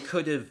 They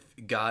could have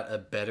got a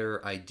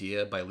better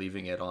idea by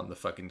leaving it on the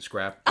fucking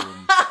scrap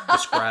room, the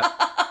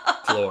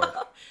scrap floor.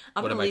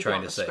 What am I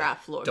trying to say?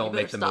 Don't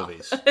make the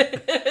movies.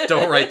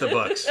 Don't write the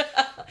books.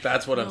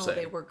 That's what I'm saying.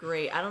 They were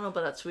great. I don't know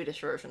about that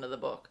Swedish version of the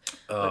book,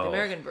 but the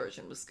American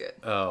version was good.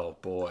 Oh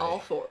boy, all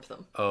 4 of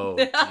them. Oh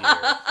dear,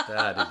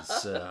 that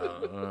is.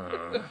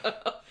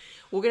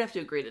 We're gonna have to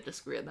agree to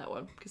disagree on that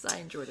one because I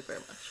enjoyed it very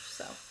much.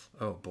 So.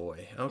 Oh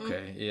boy.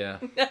 Okay. Yeah.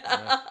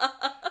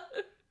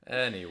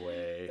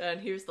 Anyway.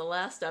 And here's the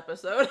last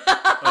episode.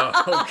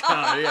 Oh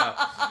God, yeah.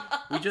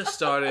 We just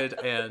started,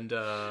 and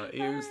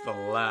here's the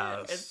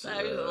last. It's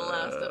actually the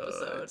last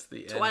episode. It's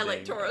the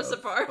Twilight tore us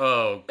apart.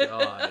 Oh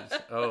God.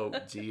 Oh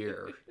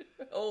dear.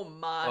 Oh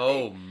my.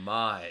 Oh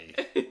my.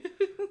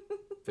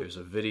 There's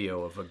a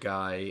video of a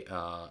guy,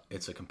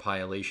 it's a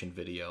compilation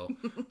video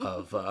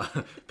of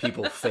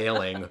people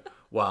failing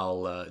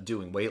while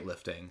doing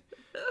weightlifting.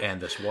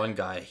 And this one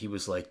guy, he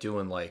was like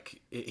doing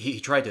like, he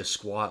tried to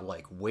squat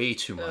like way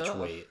too much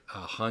weight,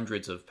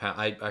 hundreds of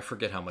pounds. I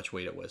forget how much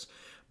weight it was.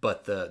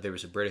 But there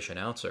was a British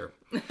announcer,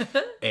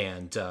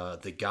 and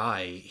the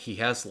guy, he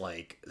has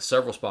like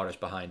several spotters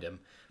behind him.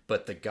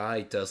 But the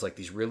guy does like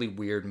these really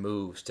weird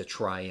moves to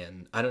try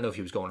and, I don't know if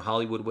he was going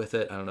Hollywood with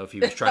it. I don't know if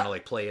he was trying to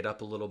like play it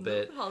up a little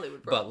bit.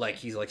 Hollywood, but like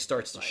he like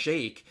starts to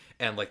shake,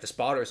 and like the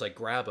spotters like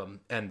grab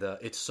him, and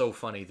it's so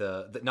funny.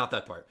 The not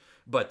that part,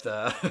 but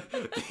the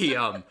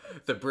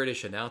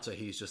British announcer,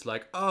 he's just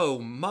like, oh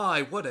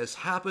my, what has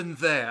happened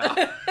there?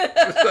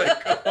 It's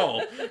like,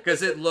 oh,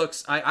 because it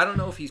looks. I don't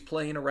know if he's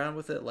playing around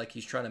with it, like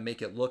he's trying to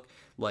make it look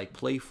like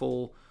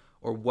playful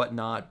or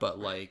whatnot, but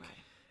like.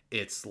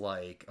 It's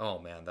like, oh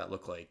man, that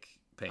looked like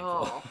painful.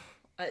 Oh,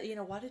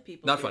 why did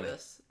people Not do funny.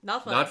 this?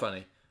 Not funny. Not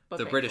funny. But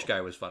the painful. British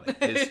guy was funny.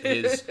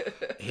 His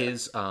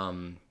take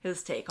on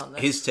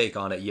this. His take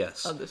on it,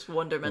 yes. On this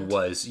wonderment.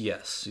 Was,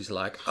 yes. He's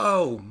like,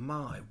 oh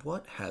my,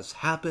 what has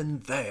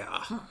happened there?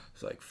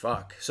 It's like,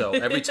 fuck. So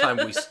every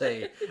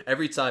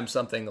time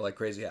something like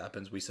crazy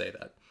happens, we say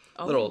that.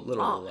 Little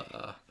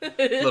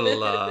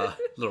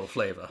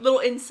flavor. Little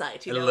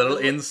insight, little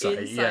insight,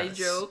 inside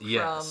joke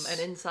from an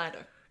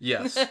insider.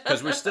 Yes,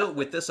 because we're still,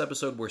 with this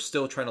episode, we're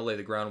still trying to lay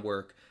the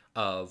groundwork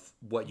of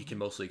what you can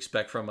mostly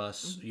expect from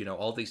us. You know,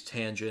 all these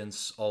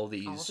tangents, all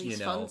these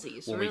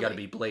funsies, when really. we got to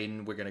be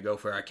blatant, we're going to go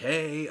for a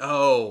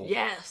KO.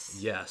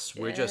 Yes,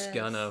 we're just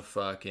going to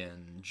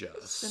fucking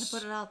just going to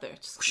put it out there.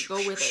 Just go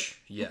with it.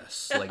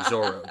 Yes, like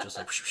Zorro, just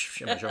like,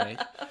 am I showing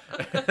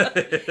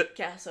it?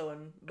 Casso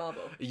and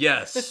Babo.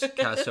 Yes,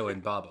 Casso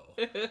and Babo.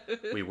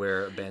 We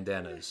wear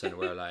bandanas, and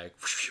we're like,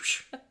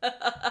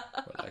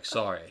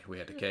 sorry, we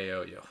had to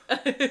KO you.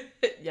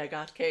 Yeah, I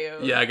got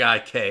KO'd. Yeah, I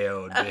got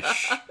KO'd,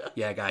 bish.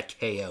 Yeah, I got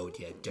KO'd,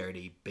 you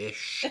dirty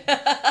bish.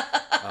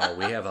 Oh,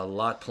 we have a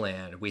lot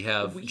planned. We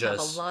have a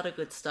lot of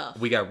good stuff.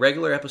 We got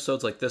regular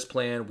episodes like this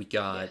planned. We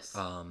got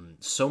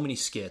so many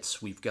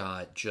skits. We've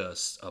got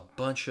just a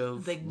bunch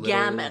of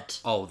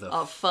gamut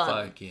of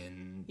fun.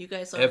 Fucking you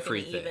guys aren't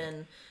going to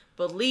even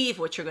believe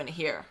what you're going to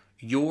hear.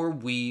 Your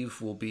weave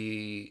will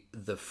be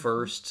the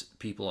first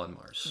people on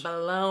Mars.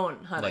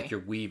 Blown, honey. Like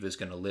your weave is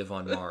going to live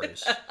on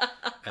Mars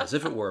as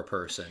if it were a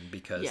person,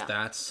 because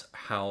that's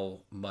how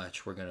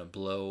much we're going to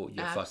blow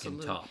your fucking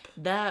top.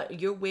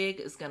 Your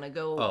wig is going to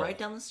go right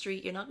down the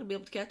street. You're not going to be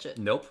able to catch it.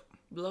 Nope.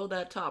 Blow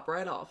that top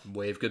right off.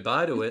 Wave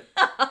goodbye to it.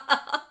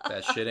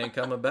 That shit ain't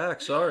coming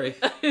back. Sorry.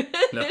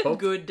 Nope.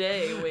 Good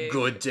day, wig.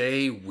 Good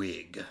day,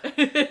 wig.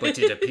 But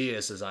it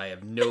appears as I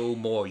have no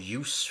more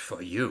use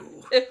for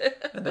you.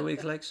 And the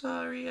wig's like,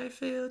 sorry, I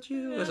failed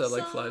you. As it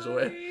like flies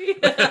away.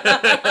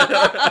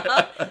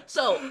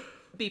 So,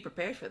 be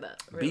prepared for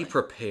that. Really. Be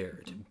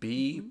prepared.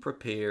 Be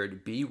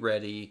prepared. Be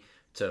ready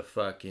to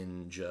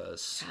fucking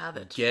just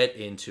get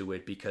into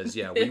it, because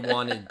we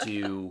want to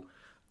do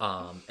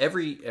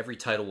every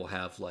title will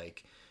have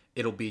like,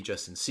 it'll be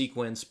just in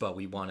sequence, but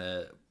we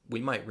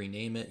might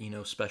rename it,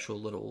 special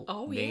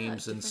little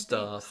names and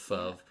stuff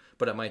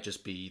but it might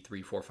just be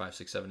 3, 4, 5,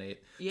 6, 7,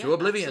 8 to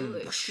oblivion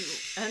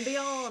and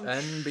beyond.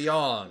 And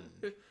beyond.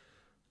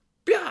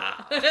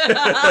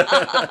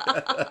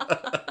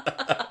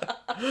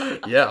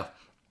 Yeah.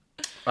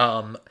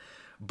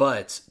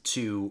 But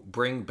to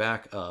bring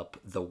back up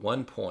the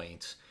one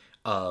point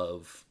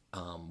of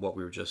what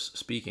we were just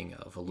speaking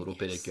of a little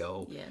bit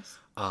ago,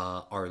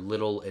 our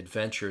little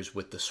adventures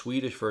with the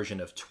Swedish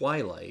version of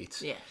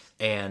Twilight,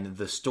 and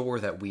the store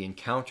that we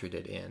encountered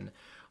it in.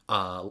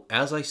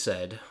 As I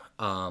said,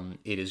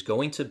 it is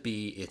going to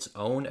be its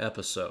own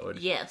episode.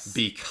 Yes,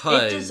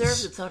 because it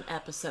deserves its own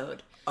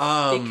episode.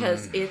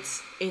 Because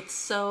it's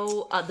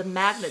so the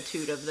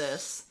magnitude of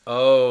this.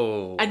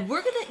 Oh, and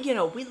we're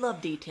gonna, we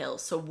love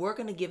details, so we're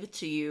gonna give it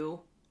to you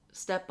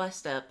step by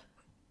step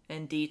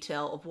in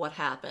detail of what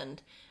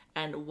happened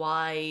and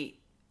why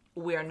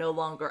we are no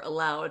longer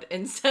allowed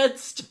in said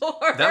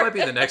store. That might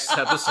be the next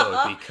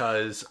episode,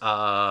 because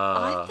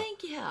I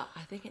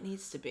think it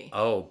needs to be.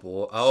 Oh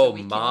boy! Oh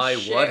so my!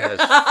 What has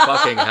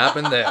fucking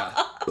happened there?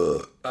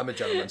 I'm a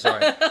gentleman.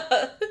 Sorry.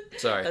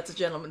 That's a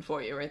gentleman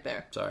for you right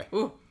there. Sorry.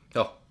 Ooh.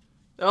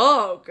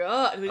 Oh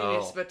God! We need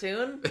a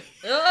spittoon.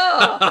 I'm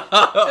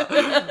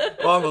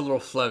a little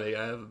phlegmy.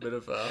 I have a bit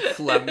of a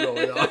phlegm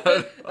going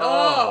on.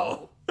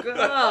 Oh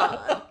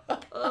God!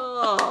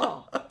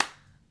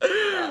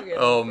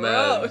 Oh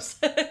man!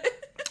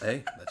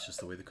 Hey, that's just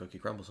the way the cookie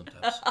crumbles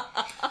sometimes.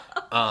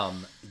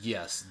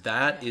 Yes,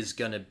 that is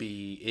gonna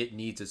be. It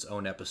needs its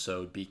own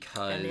episode,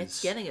 because and it's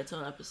getting its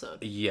own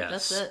episode. Yes,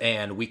 that's it.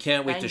 And we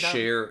can't wait to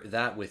share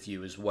that with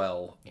you as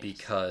well,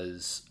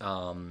 because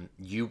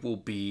you will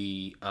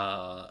be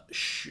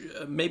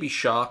maybe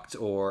shocked,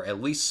 or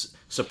at least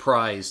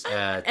surprised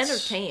at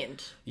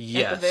entertained.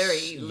 Yes, at the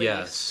very least.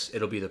 Yes,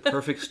 it'll be the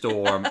perfect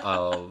storm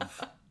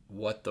of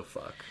what the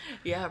fuck.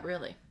 Yeah,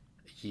 really.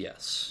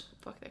 Yes.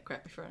 Fuck that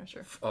crappy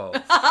furniture. Oh,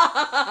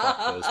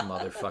 fuck those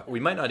motherfuckers.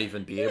 We might not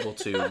even be able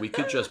to. We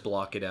could just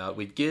block it out.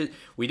 We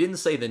didn't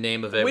say the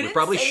name of it. We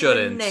probably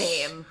shouldn't. The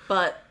name,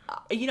 but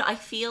I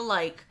feel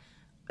like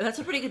that's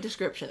a pretty good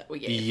description that we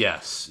gave.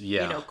 Yes,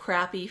 yeah.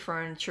 Crappy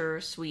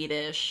furniture,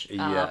 Swedish,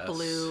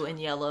 blue and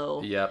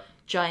yellow. Yep.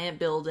 Giant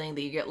building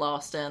that you get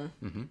lost in.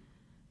 Mm-hmm.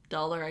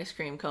 $1 ice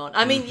cream cone.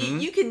 I mean,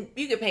 you can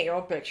paint your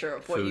own picture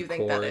of what food you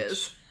think court. That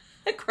is.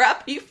 A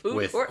crappy food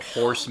with court.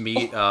 Horse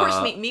meat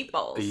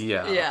meatballs.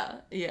 Yeah.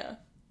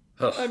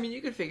 Ugh. I mean,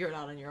 you could figure it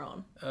out on your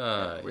own.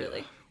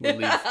 Really.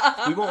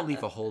 Yeah. We won't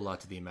leave a whole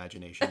lot to the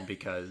imagination,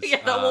 because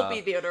that won't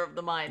be theater of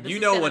the mind. This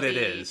is what it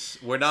is.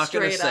 We're not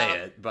going to say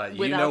it, but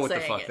you know what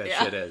the fuck that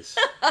shit is.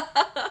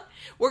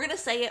 We're going to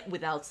say it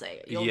without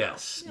saying it. You'll know.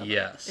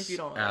 Yes. If you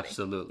don't know.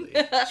 Absolutely.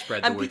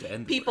 Spread the word to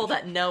end. People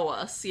that know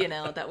us,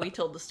 that we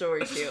told the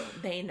story to,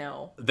 they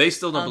know. They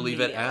still don't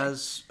believe it,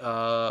 as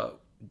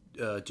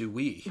do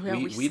we?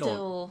 Well, we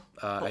don't.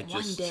 But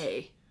one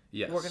day,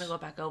 we're going to go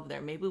back over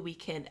there. Maybe we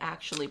can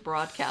actually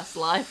broadcast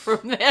live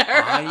from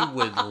there. I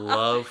would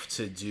love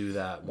to do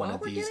that one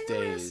of these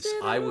days.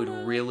 I would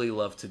really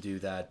love to do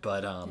that.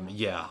 But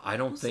I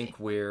don't think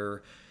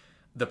we're...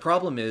 The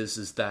problem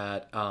is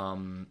that,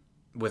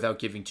 without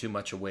giving too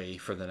much away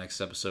for the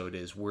next episode,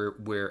 is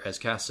we're as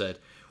Cass said,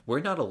 we're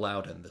not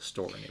allowed in the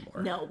store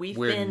anymore. No, we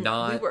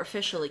were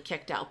officially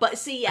kicked out. But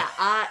see,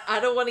 I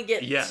don't want to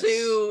get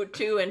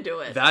too into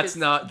it. That's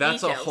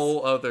a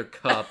whole other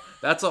cup.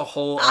 That's a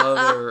whole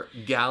other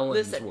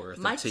gallon's worth of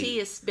tea. My tea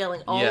is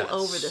spilling all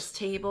over this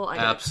table. I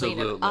gotta clean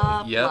it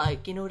up.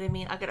 Like, you know what I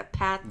mean? I gotta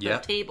pat the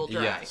table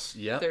dry. Yes.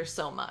 Yep. There's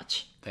so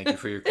much. Thank you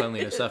for your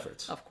cleanliness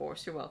efforts. Of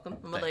course, you're welcome.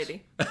 I'm a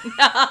lady.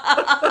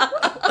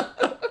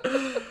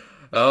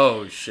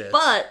 Oh shit.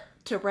 But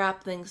to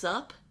wrap things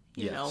up,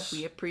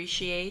 we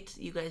appreciate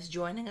you guys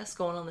joining us,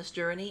 going on this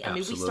journey. I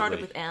mean, we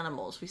started with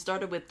animals. We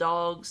started with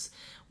dogs.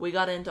 We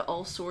got into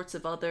all sorts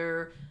of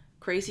other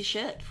crazy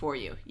shit for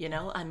you,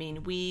 I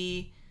mean,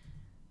 we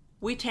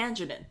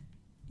tangented,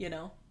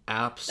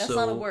 Absolutely.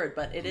 That's not a word,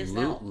 but it is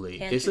now.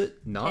 Is it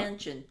not?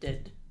 Tangent.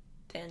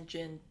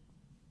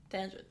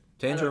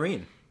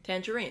 Tangerine.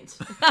 Tangerines.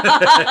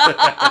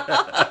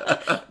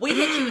 We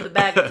hit you with a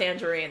bag of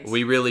tangerines.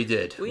 We really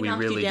did. We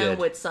knocked you down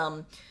with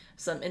some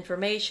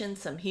information,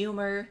 some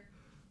humor.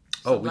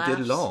 We did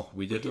it all.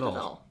 We did it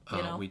all.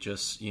 We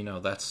just,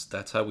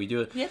 that's how we do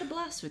it. We had a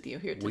blast with you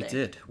here today. We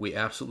did. We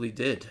absolutely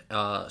did.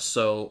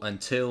 So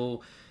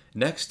until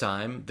next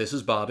time, this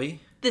is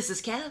Bobby. This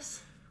is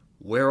Cass.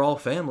 We're all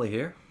family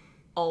here.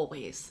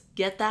 Always.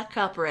 Get that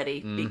cup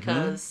ready,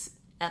 because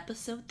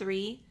episode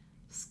 3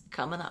 is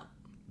coming up.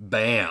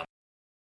 Bam.